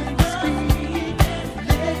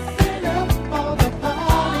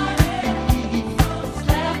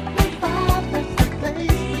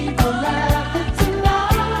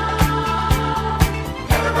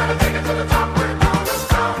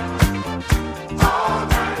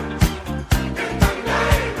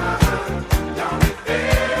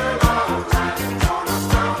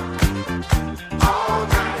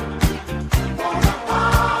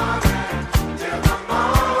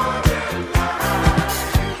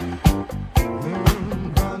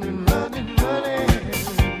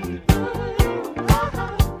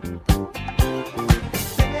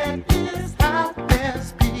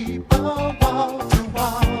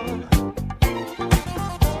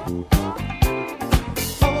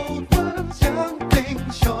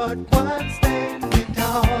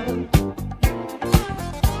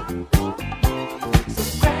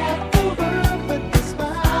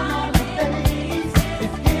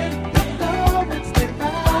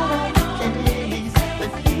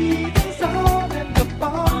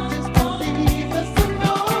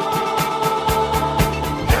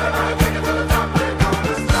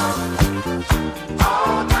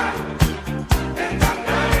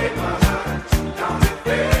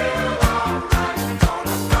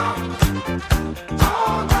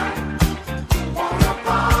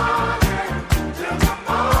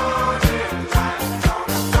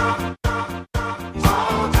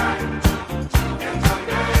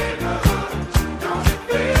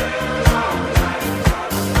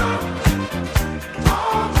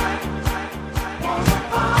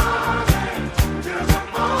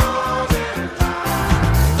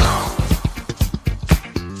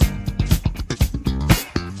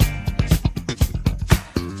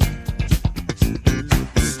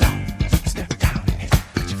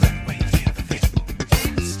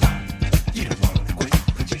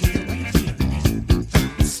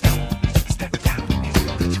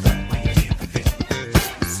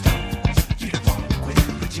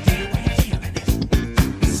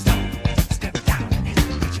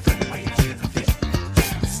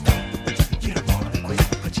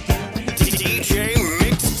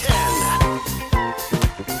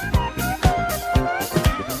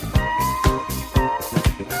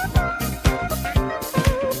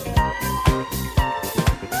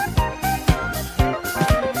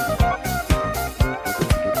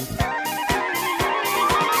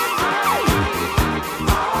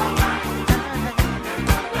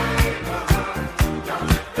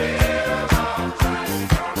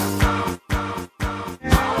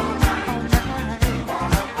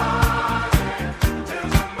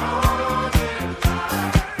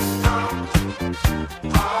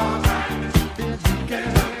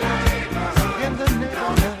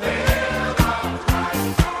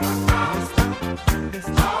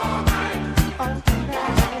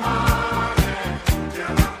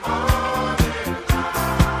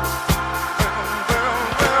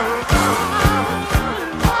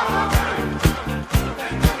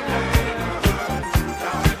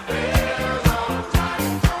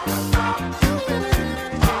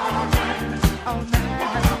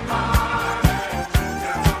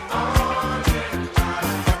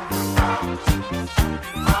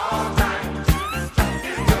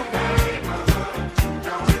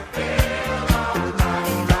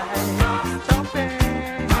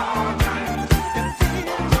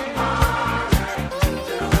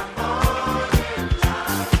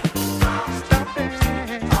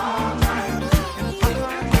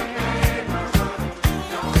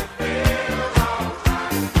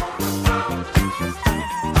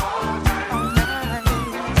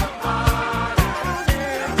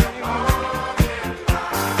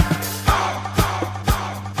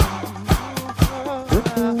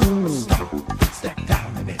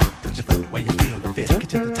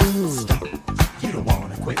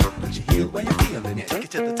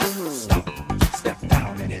 stop, step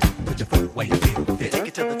down in it, put your foot where you feel the fit. Take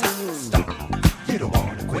it to the top, stop. You don't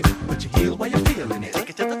wanna quit, put your heel where you're feeling it. Take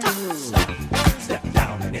it to the top, stop, step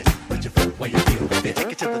down in it, put your foot where you feel the fit.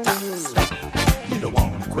 Take it to the top, stop. You don't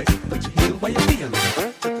wanna quit, put your heel where you're feeling it.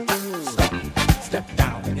 Take it to the top, stop, step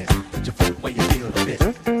down in it, put your foot where you feel the fit.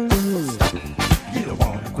 Stop. You don't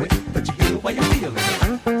wanna quit, put your heel where you're feeling it.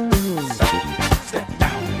 Stop, step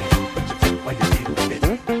down in it, put your foot where you feel the fit.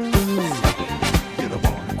 Stop. You don't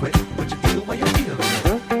wanna quit, put your heel where you're feeling it.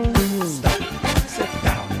 Stop, step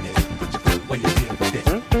down in it, put your foot where you feel the fit.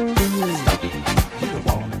 Stop. You don't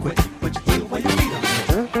wanna quit, put your heel where you're feeling it.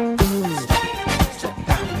 Stop, step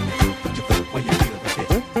down in it, put your foot where you feel the fit.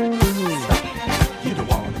 Stop. You don't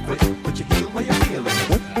wanna quit, put your heel where you're feeling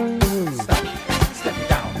it. Stop, step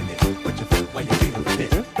down in it, put your foot where you feel the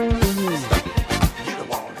fit. Stop. You don't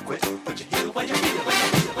wanna quit, put your heel where you feel it.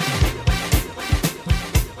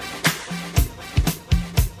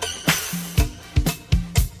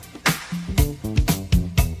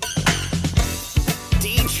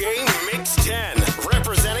 DJ Mixx 10,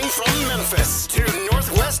 representing from Memphis to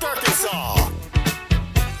Northwest Arkansas.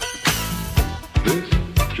 This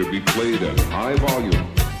should be played at high volume,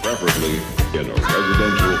 preferably in a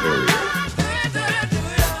residential area.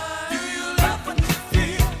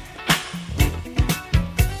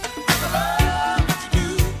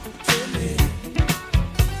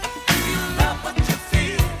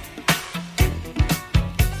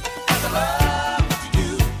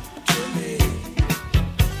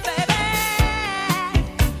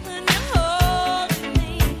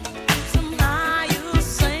 Somehow you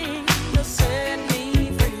sing to set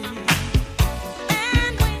me free,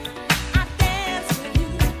 and when I dance with you,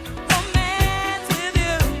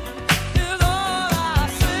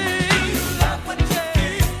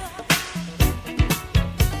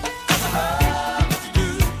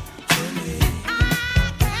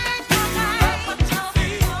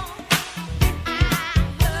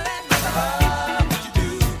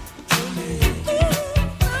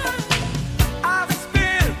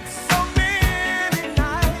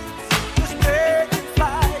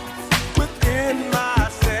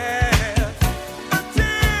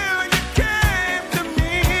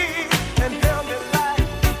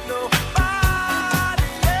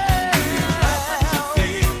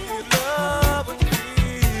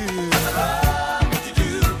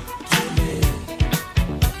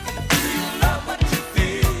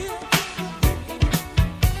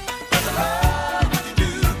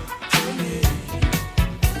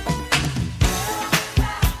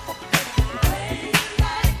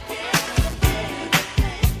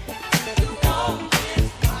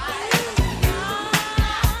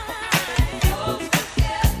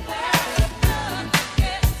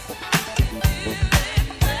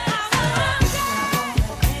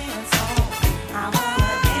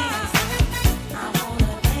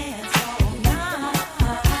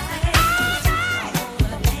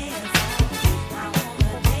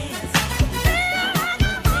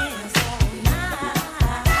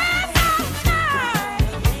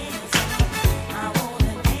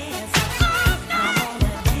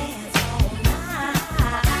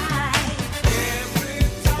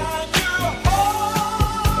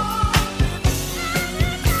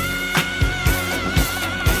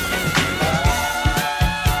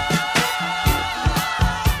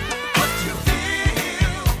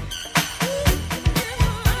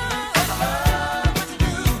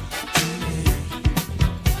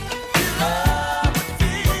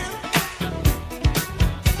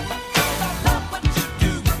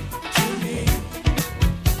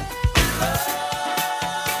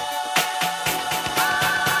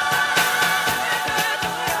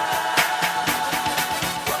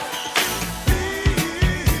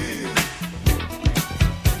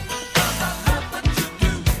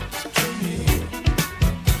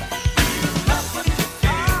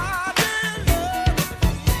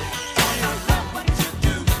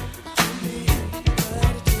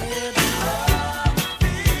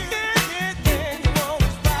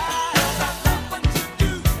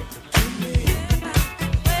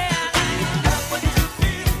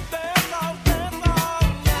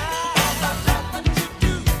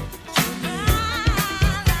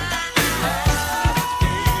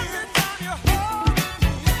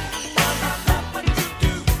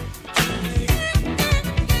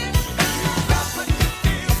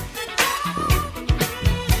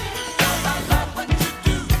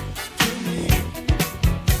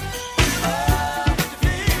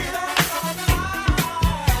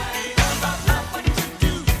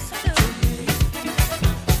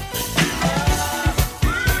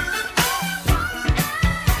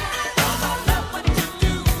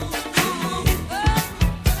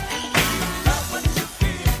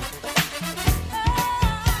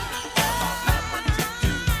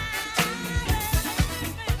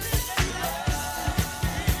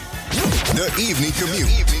 Evening Commute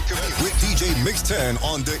with DJ Mixx 10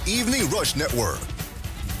 on the Evening Rush Network.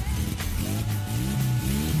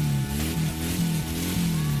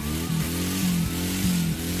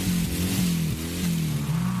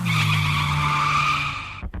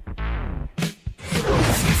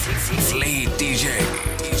 Lead DJ.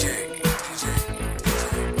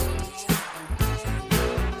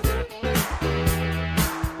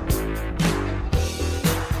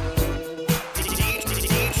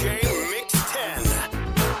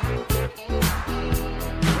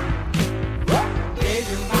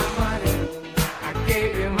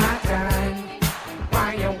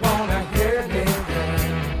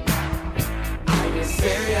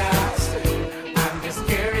 Serious? I'm just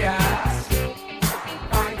curious.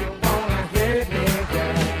 Why you wanna hurt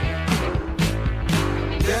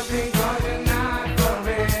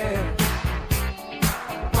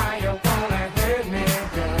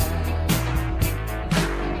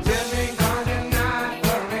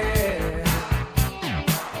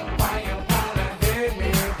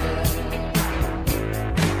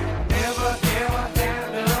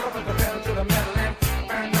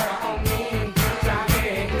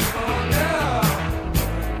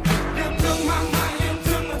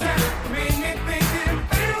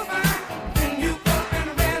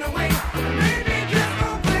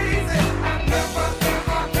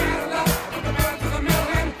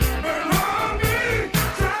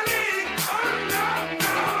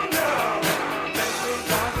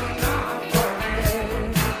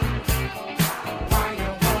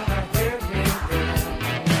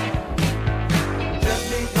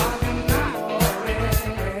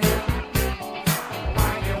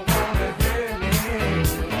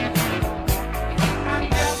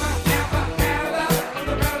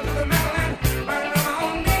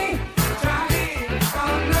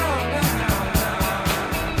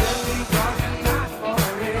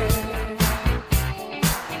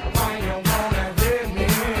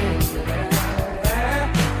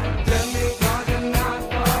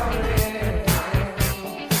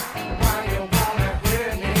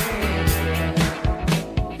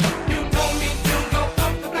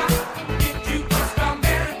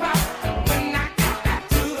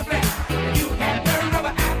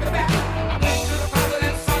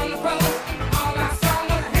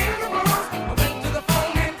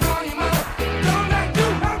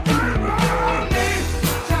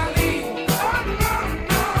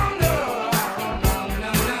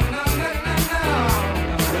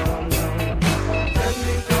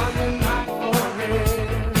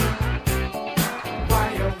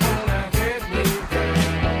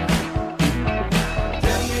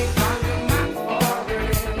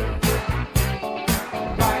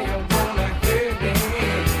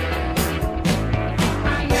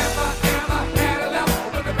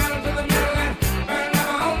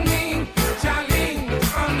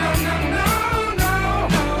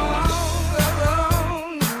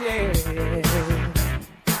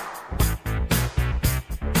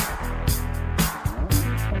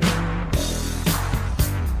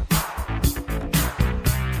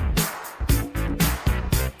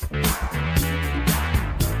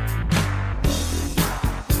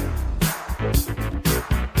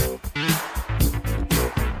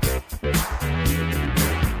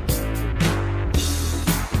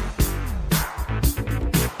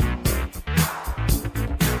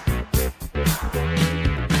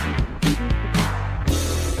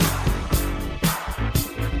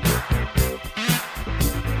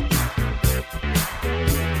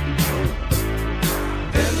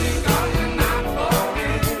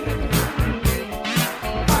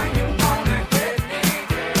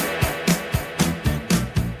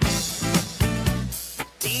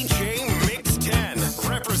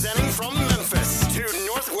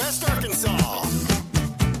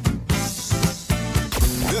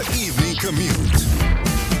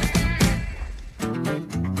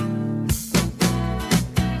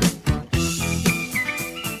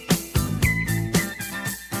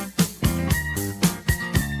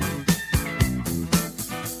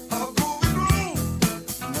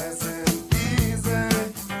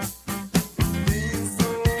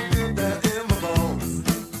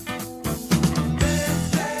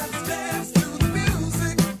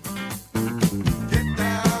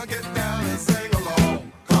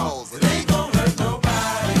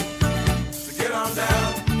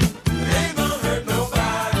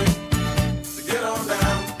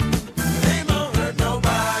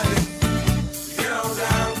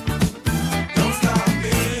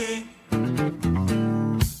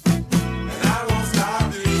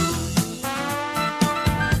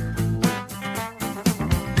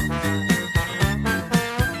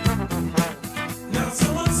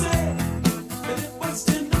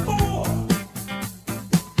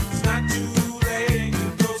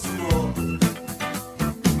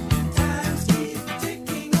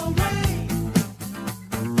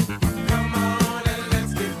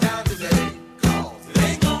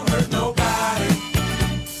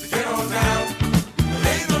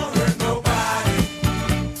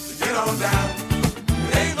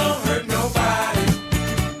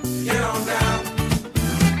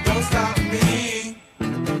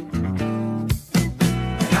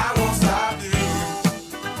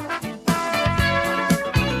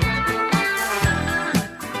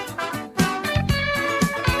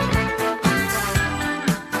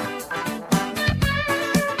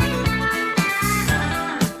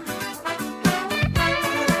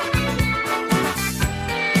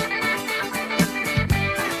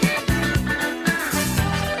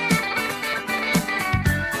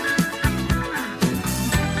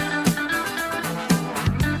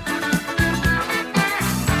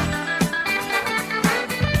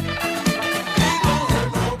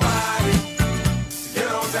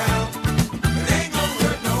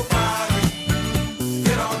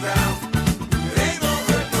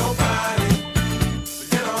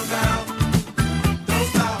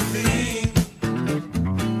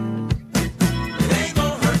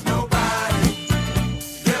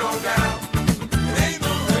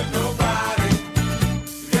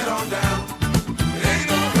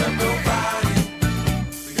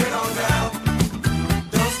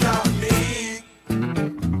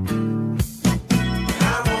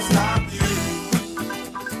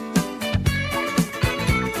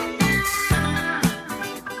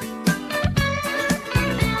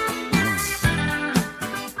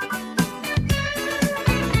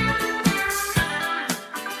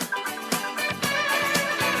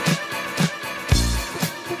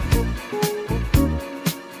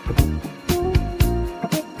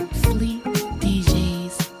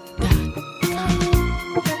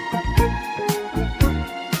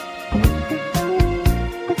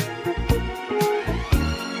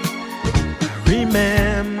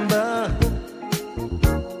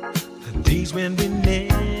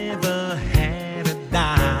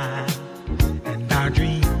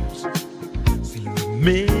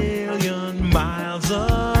million miles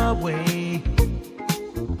away.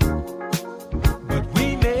 But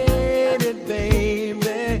we made it,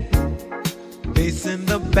 baby, facing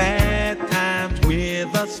the bad times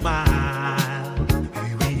with a smile.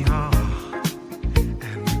 Here we are,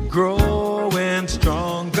 and we're growing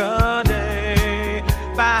stronger day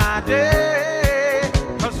by day.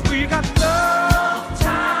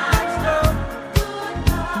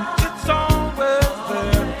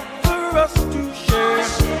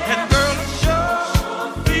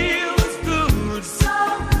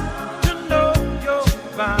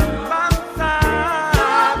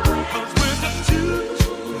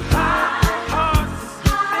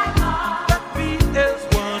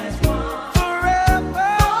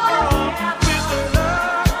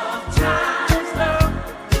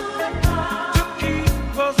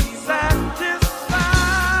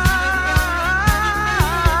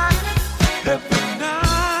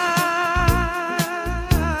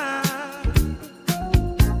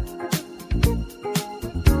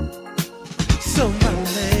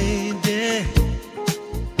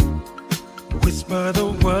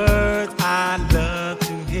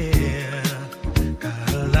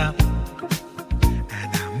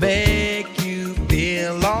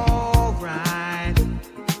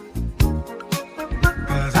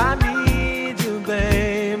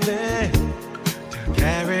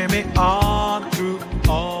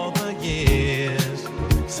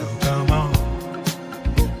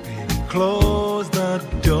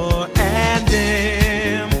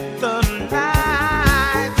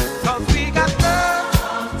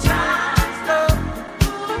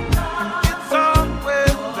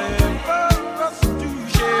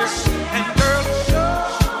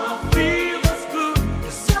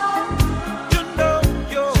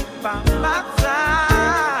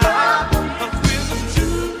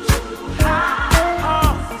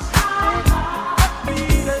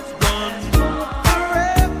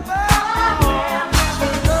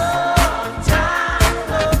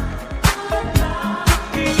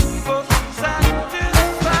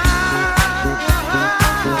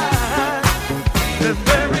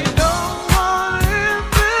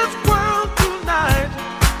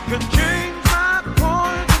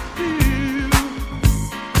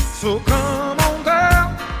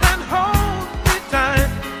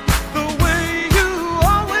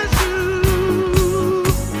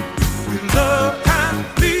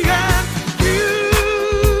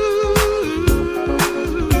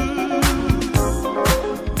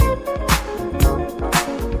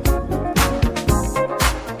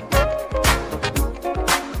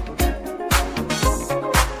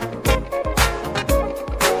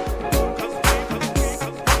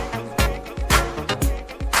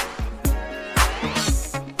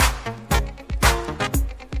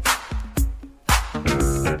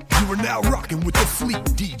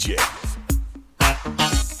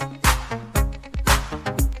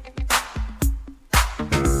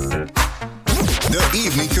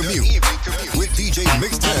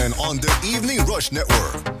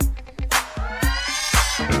 Network.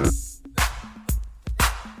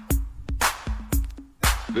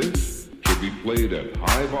 This should be played at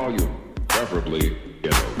high volume, preferably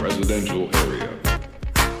in a residential area.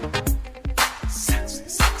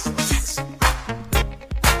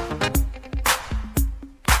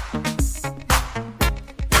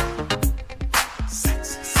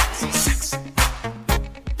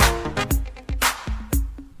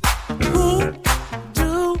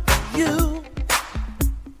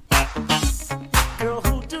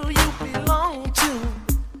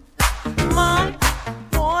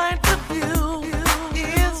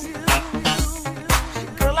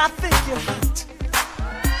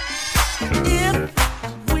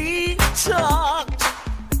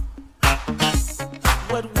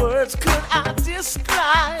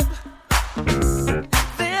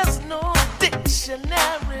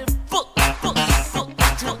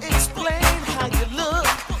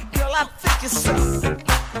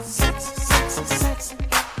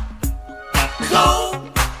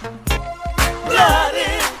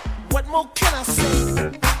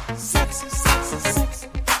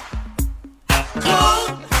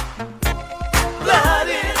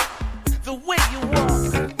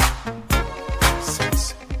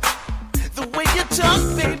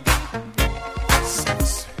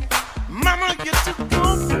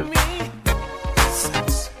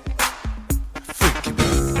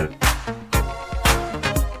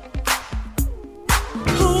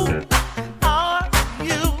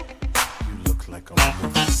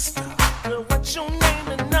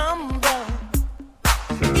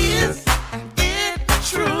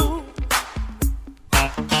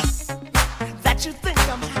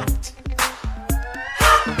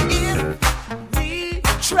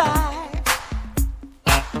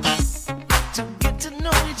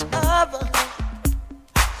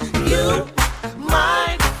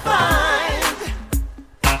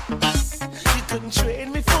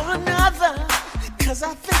 for another, 'cause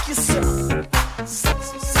I think you're so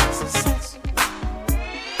sexy, sexy, sexy.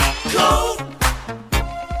 Cold-blooded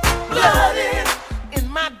in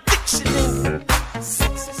my dictionary.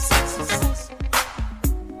 Sexy, sexy, sexy.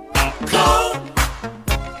 Cold-blooded.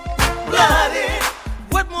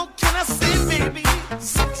 What more can I say, baby?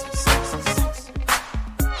 Sexy, sexy, sexy.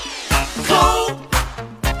 Cold-blooded.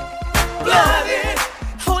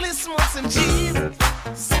 Holy smokes and Jesus.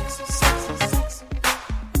 Sexy, sexy, sexy.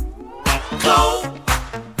 Cold-blooded.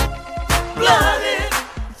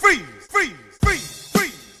 Freeze, freeze, freeze,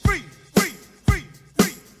 freeze, freeze, freeze, freeze,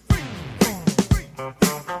 freeze, freeze.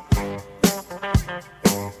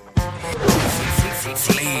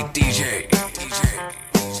 Fleet DJ.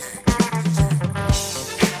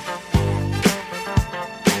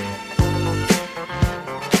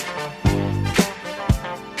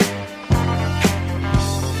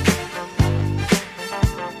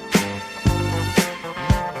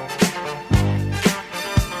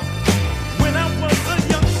 When I was a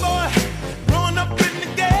young boy, growing up in the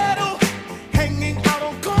ghetto, hanging out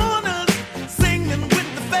on corners, singing with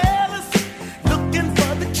the fellas, looking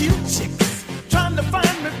for the cute chicks, trying to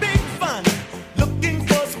find me big fun, looking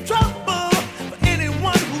for some trouble, for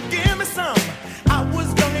anyone who give me some. I was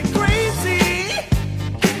young and crazy,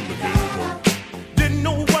 didn't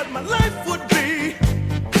know what my life would be.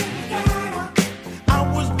 I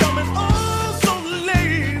was dumb and oh so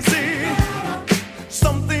lazy.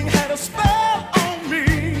 Something had a spell on me.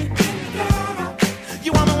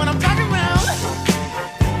 You all know what I'm talking about?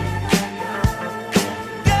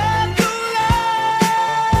 Ghetto life.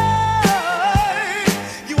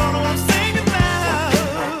 You all know what I'm singing about?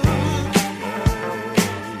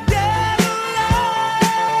 Ghetto life.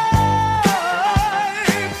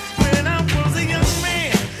 When I was a young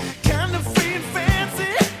man, kind of free and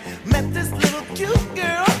fancy, met this little cute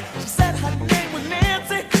girl. She said her name was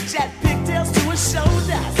Nancy. She had pigtails to her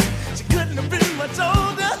shoulders. She couldn't have been much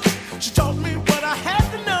older. She taught me what I had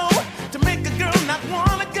to know to make a girl not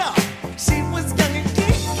wanna go. She was young and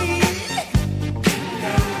geeky.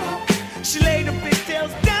 She laid her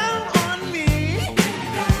pigtails down on me.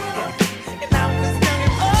 And I was young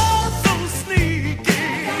and oh so sneaky.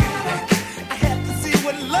 I had to see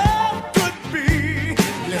what love could be.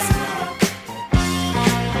 Listen.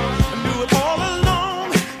 I knew it all along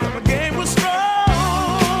that my game was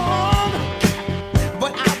strong,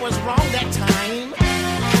 but I was wrong that time.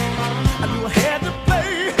 I knew I had to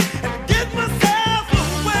play and get myself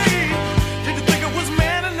away. Did you think I was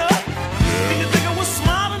man enough? Did you think I was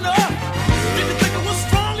smart enough? Did you think I was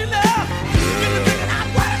strong enough? Did you think that I'd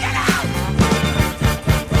work it out?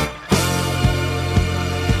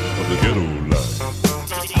 Of the ghetto life.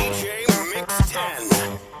 DJ Mixx 10.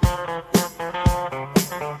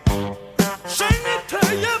 Sing it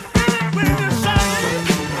till you feel it when you sing it.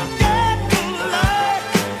 Ghetto life,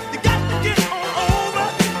 you got to get on over.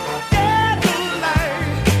 Ghetto life.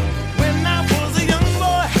 When I was a young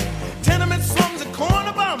boy, tenement slums and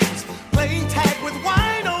corner bums, playing tag with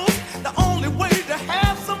winos, the only way to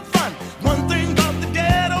have some fun. One thing about the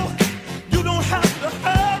ghetto, you don't have to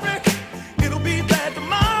hurry. It'll be bad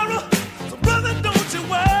tomorrow, so brother, don't you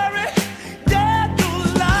worry. Ghetto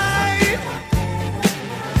life.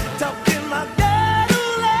 Talking my ghetto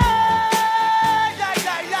life,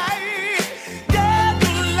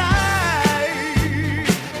 ghetto life,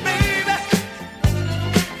 baby.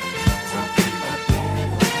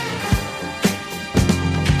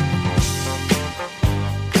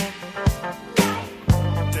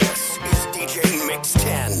 This is DJ Mixx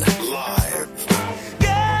 10 live.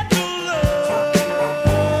 Ghetto life.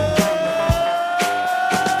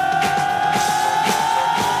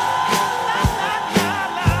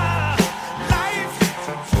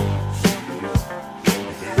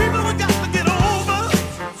 People we got to get over.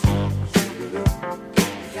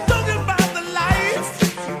 Talking about the life.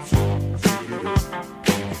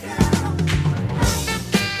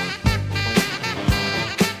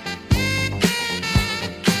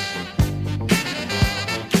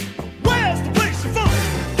 Where's the place you're from?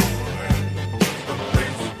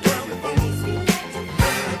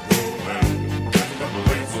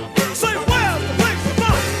 Say, where's the place you're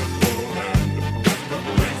from?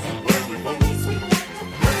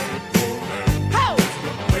 How?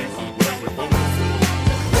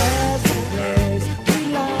 Where's the place we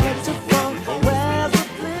like to funk? Where's the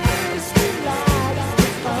place we like to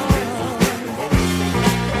funk?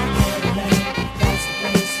 That's the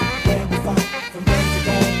place where we funk from day to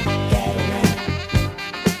day. Get around,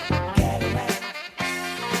 get around.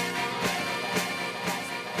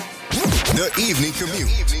 The Evening Commute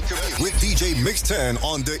with DJ Mixx 10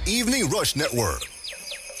 on the Evening Rush Network.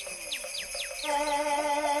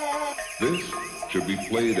 This should be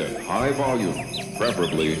played at high volume,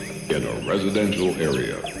 preferably in a residential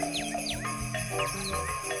area.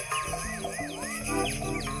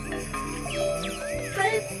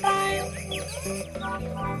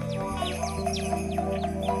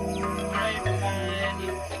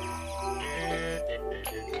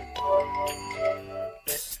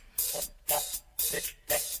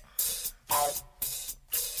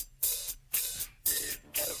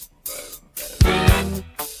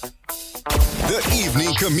 The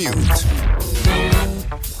Evening Commute.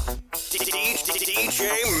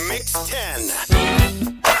 DJ Mixx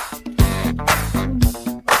 10.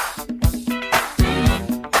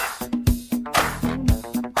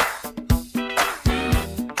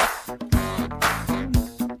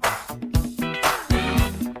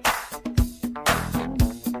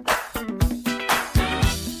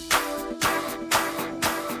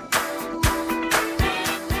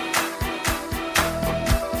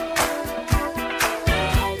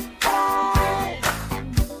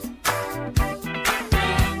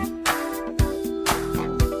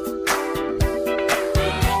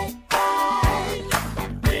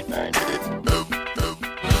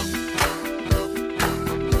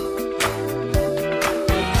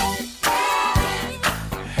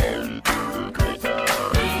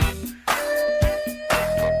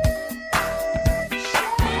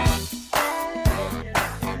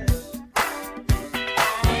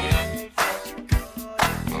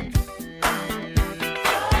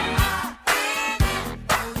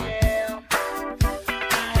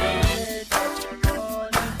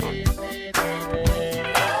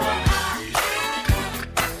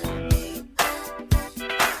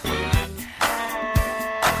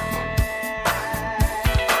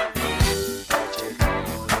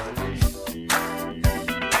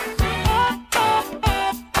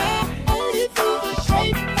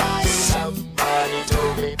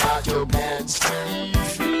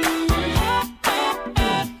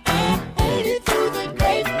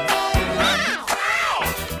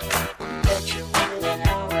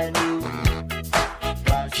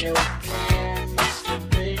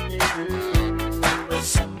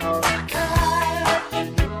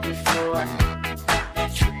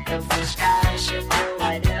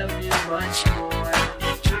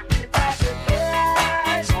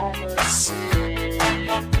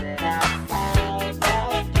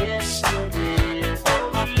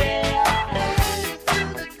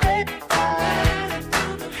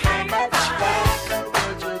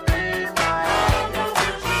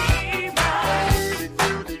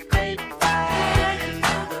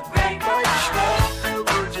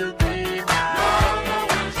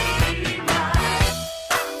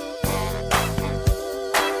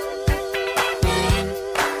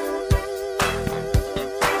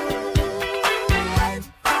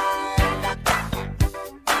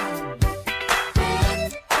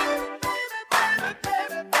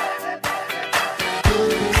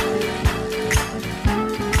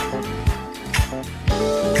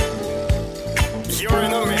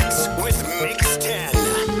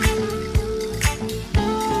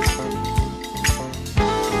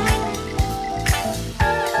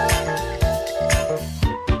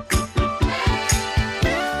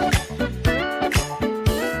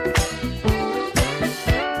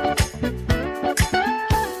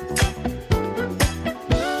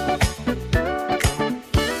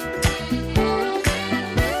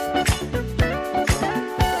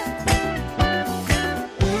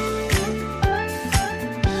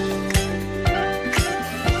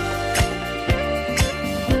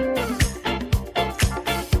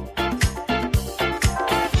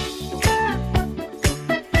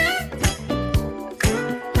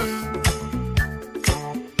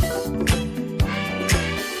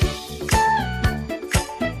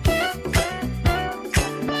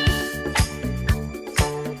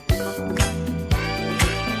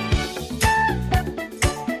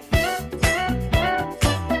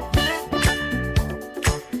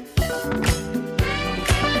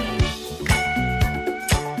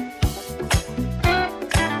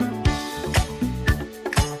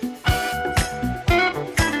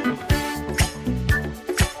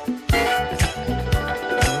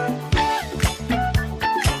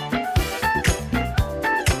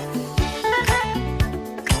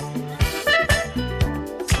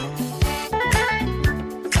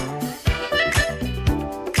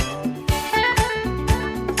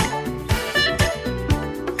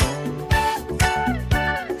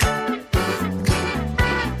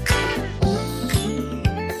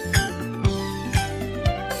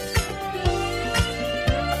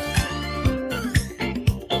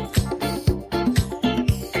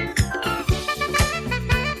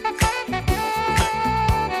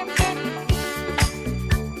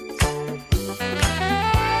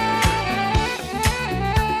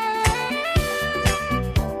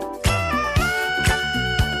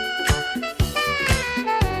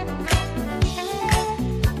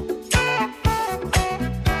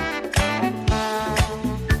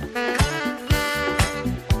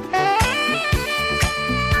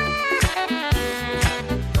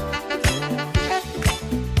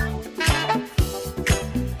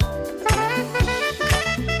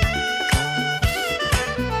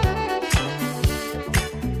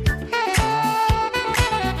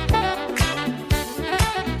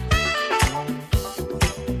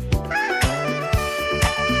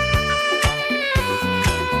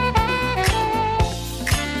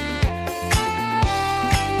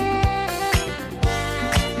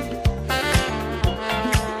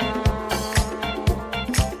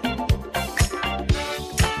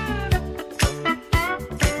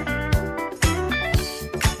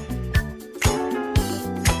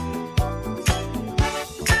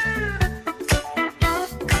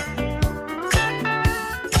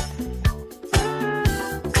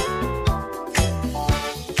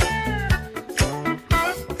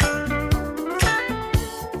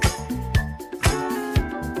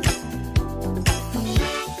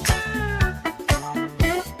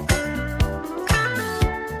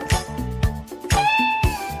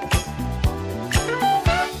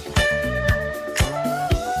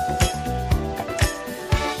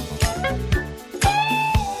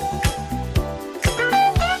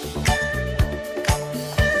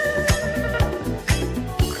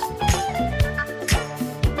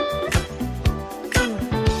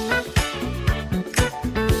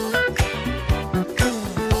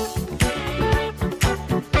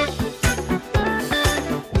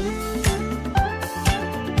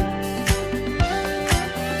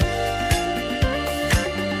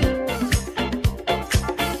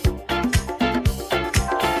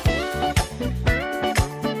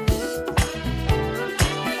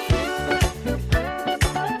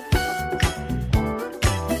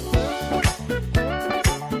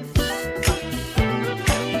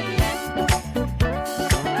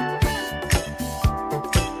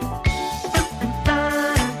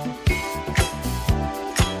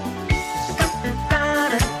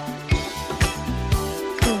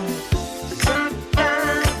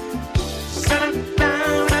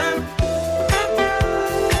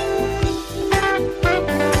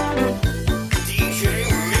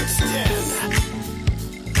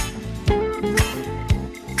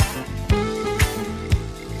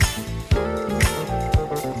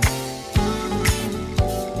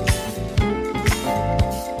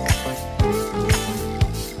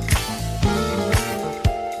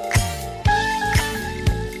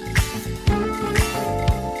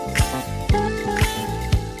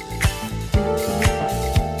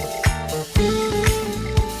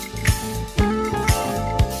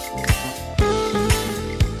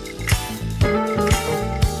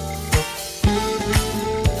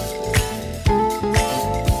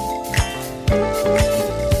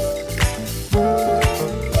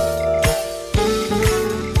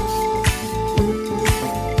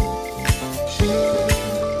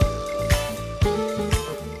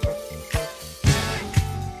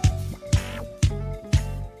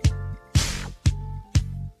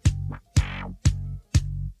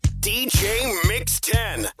 DJ Mixx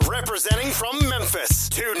 10, representing from Memphis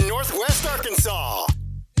to Northwest Arkansas.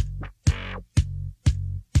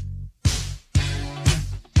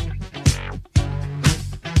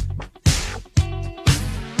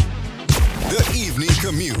 The Evening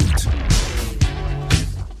Commute.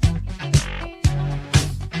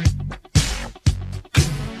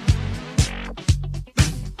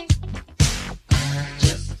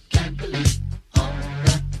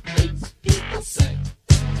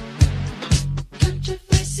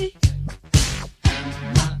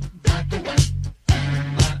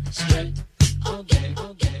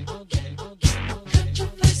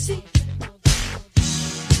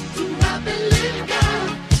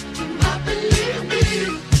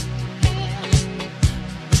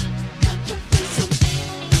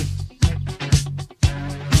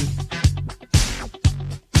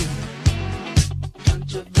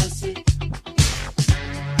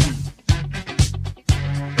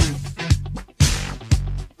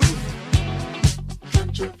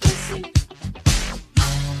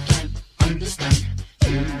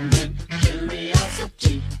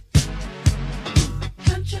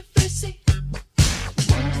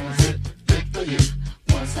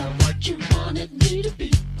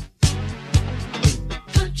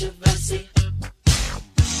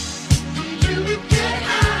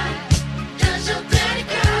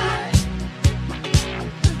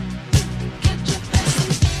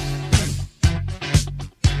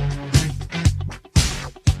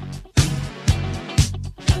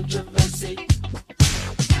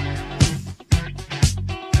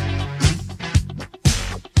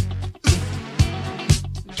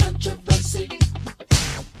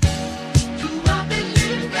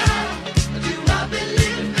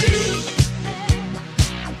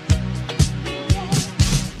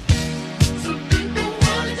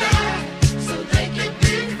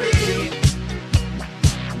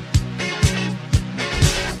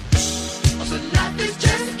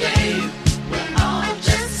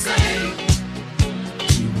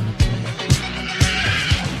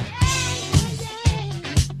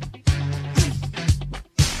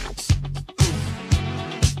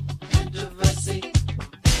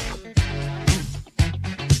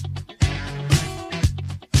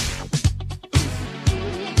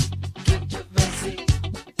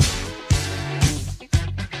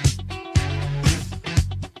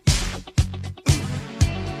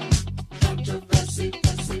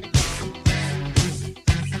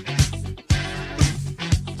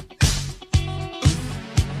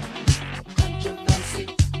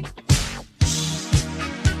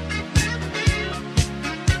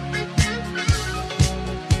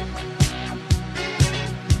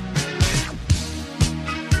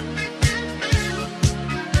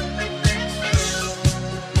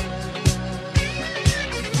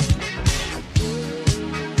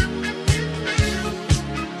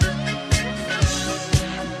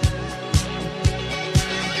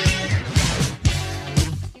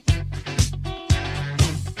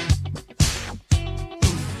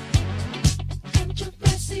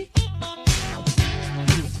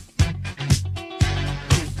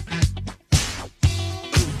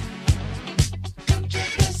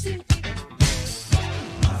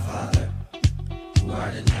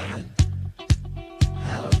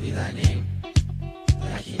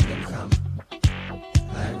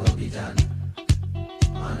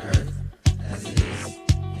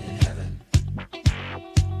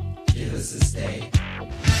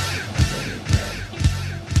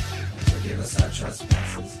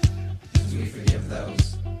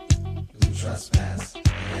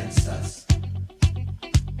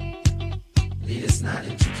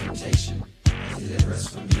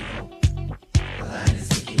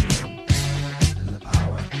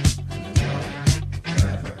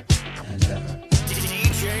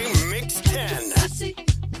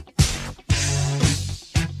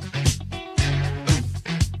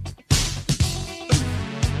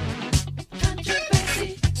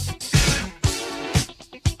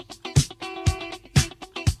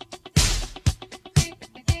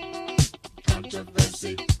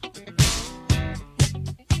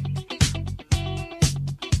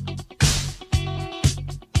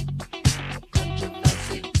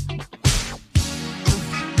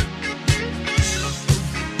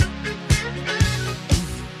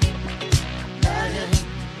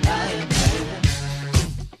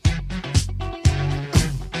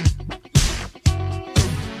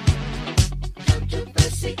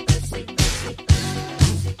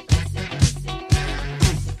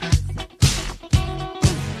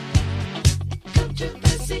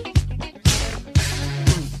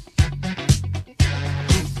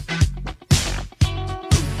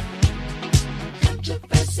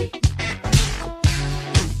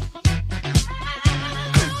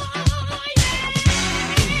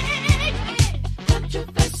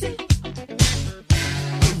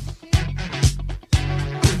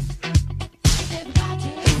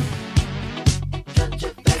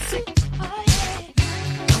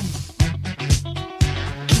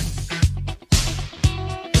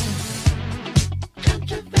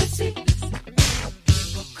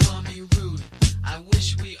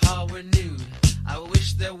 all were nude. I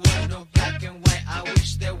wish there were no black and white. I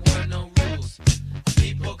wish there were no rules.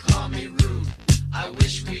 People call me rude. I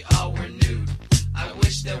wish we all were nude. I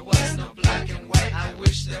wish there was no black and white. I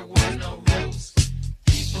wish there were no rules.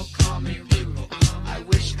 People call me rude. I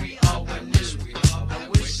wish we all were nude. I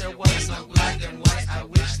wish there was no black and white. I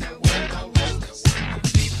wish there were no rules.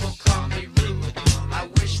 People call me rude. I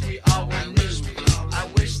wish we all were nude. I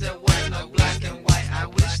wish there was no black and white. I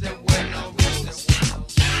wish there were no rules.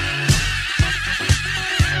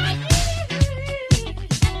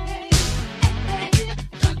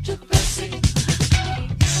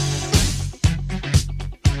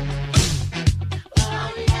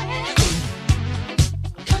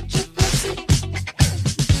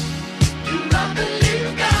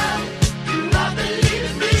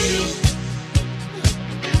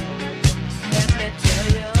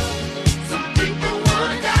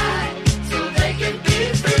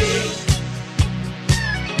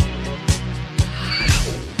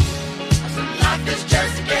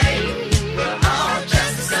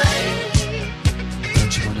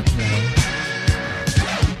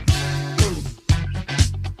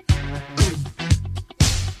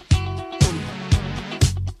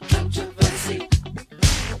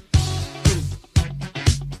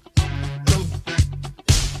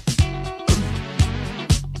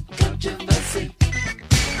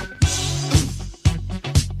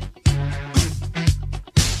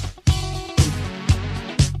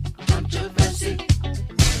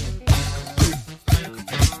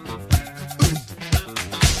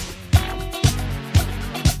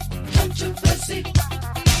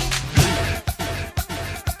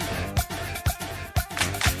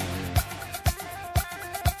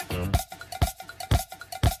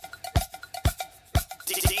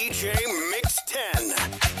 DJ Mixx 10.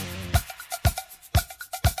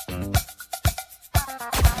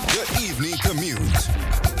 The Evening Commute.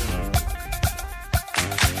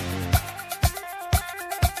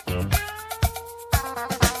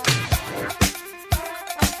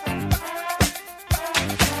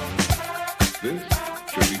 This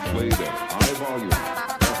should be played at high volume,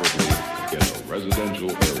 preferably in a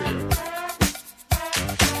residential area.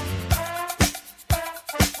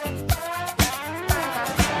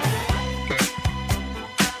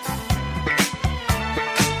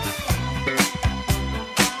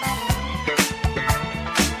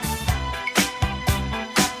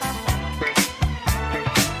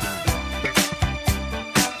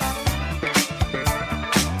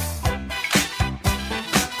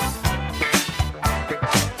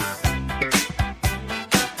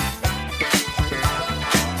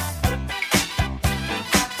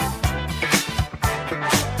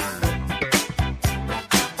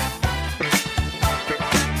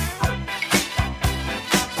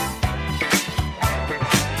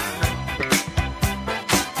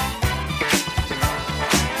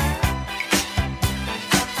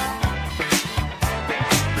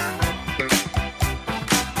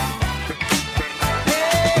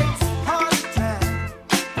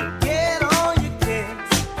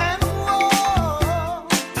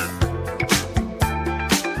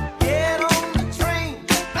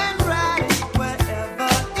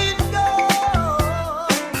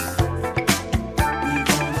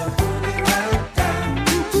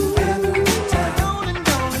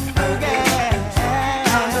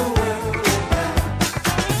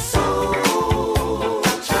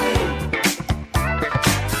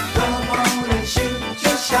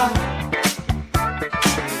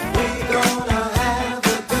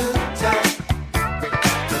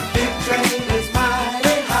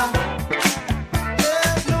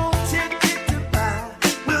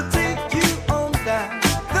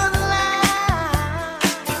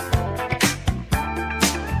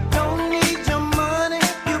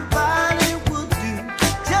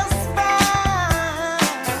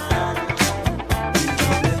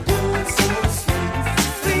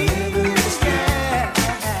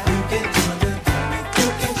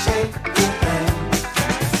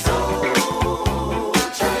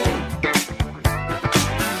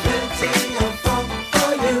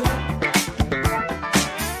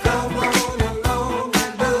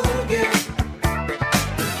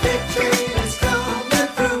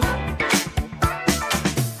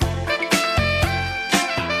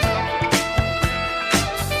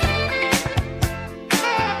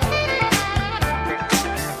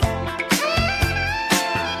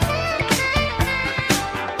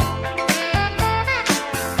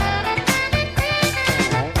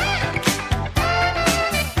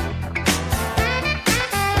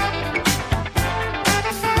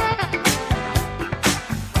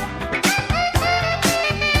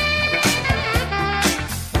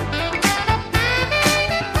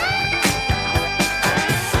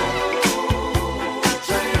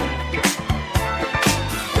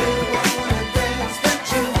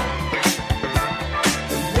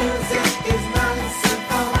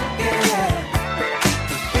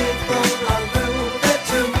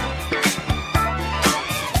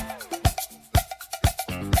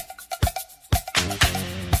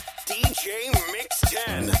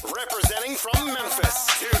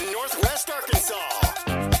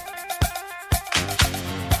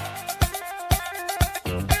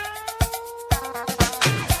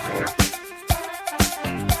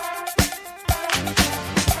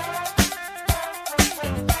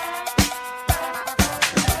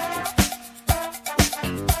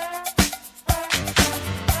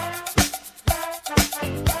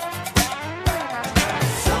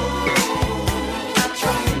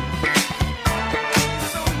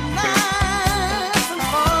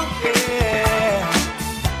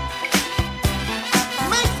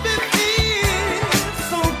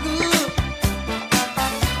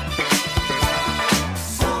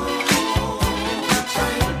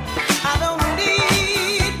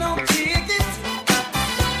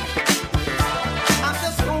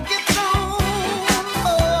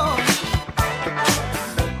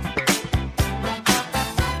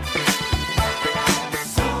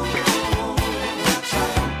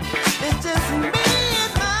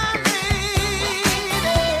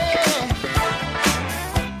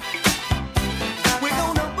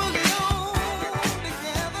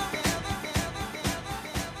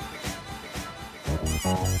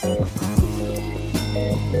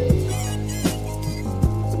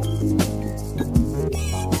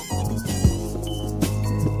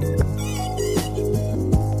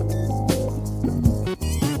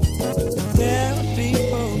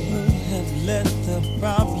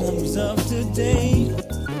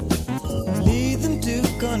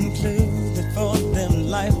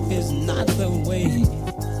 the way.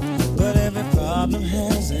 But every problem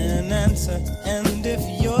has an answer, and if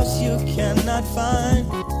yours you cannot find,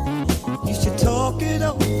 you should talk it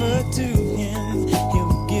over to him.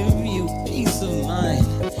 He'll give you peace of mind.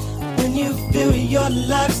 When you feel your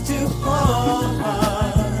life's too hard,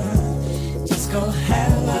 just go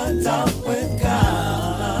have a talk with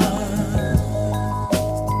God.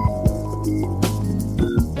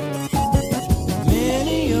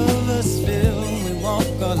 Many of us feel we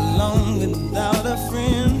walk alone without a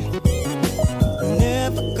friend,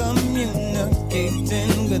 never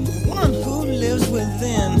communicating with the one who lives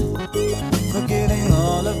within, forgetting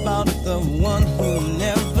all about the one who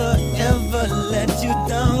never ever let you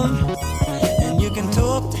down. And you can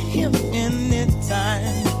talk to him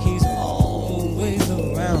anytime, he's always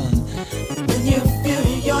around. When you feel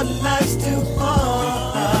your life's too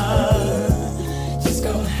hard, just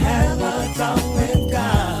go have a talk with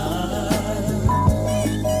God.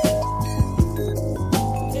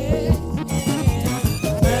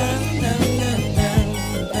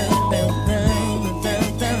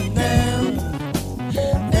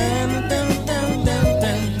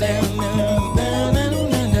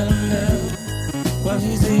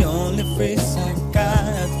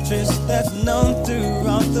 That's known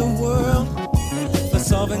throughout the world for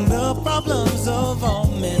solving the problems of all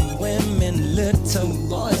men, women, little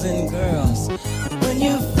boys and girls. When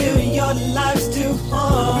you feel your life's too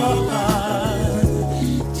hard,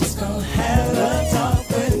 just go have a talk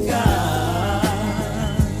with God.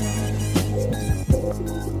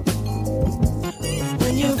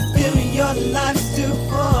 When you feel your life's too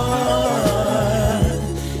hard,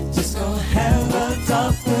 just go have a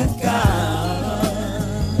talk with God.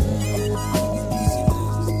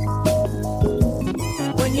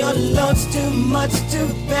 Your love's too much, too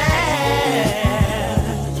bad,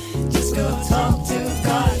 just go talk to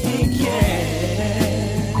God, he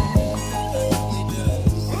cares.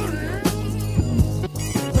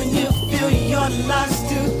 When you feel your life's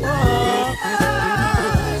too hard,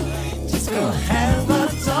 just go have a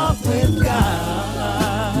talk with God.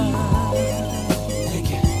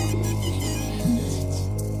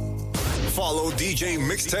 Follow DJ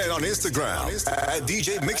Mixx10 on Instagram at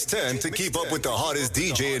DJ Mixx10 to keep up with the hottest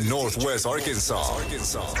DJ in Northwest Arkansas.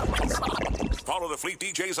 Follow the Fleet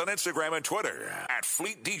DJs on Instagram and Twitter at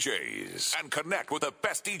Fleet DJs and connect with the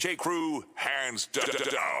best DJ crew hands down.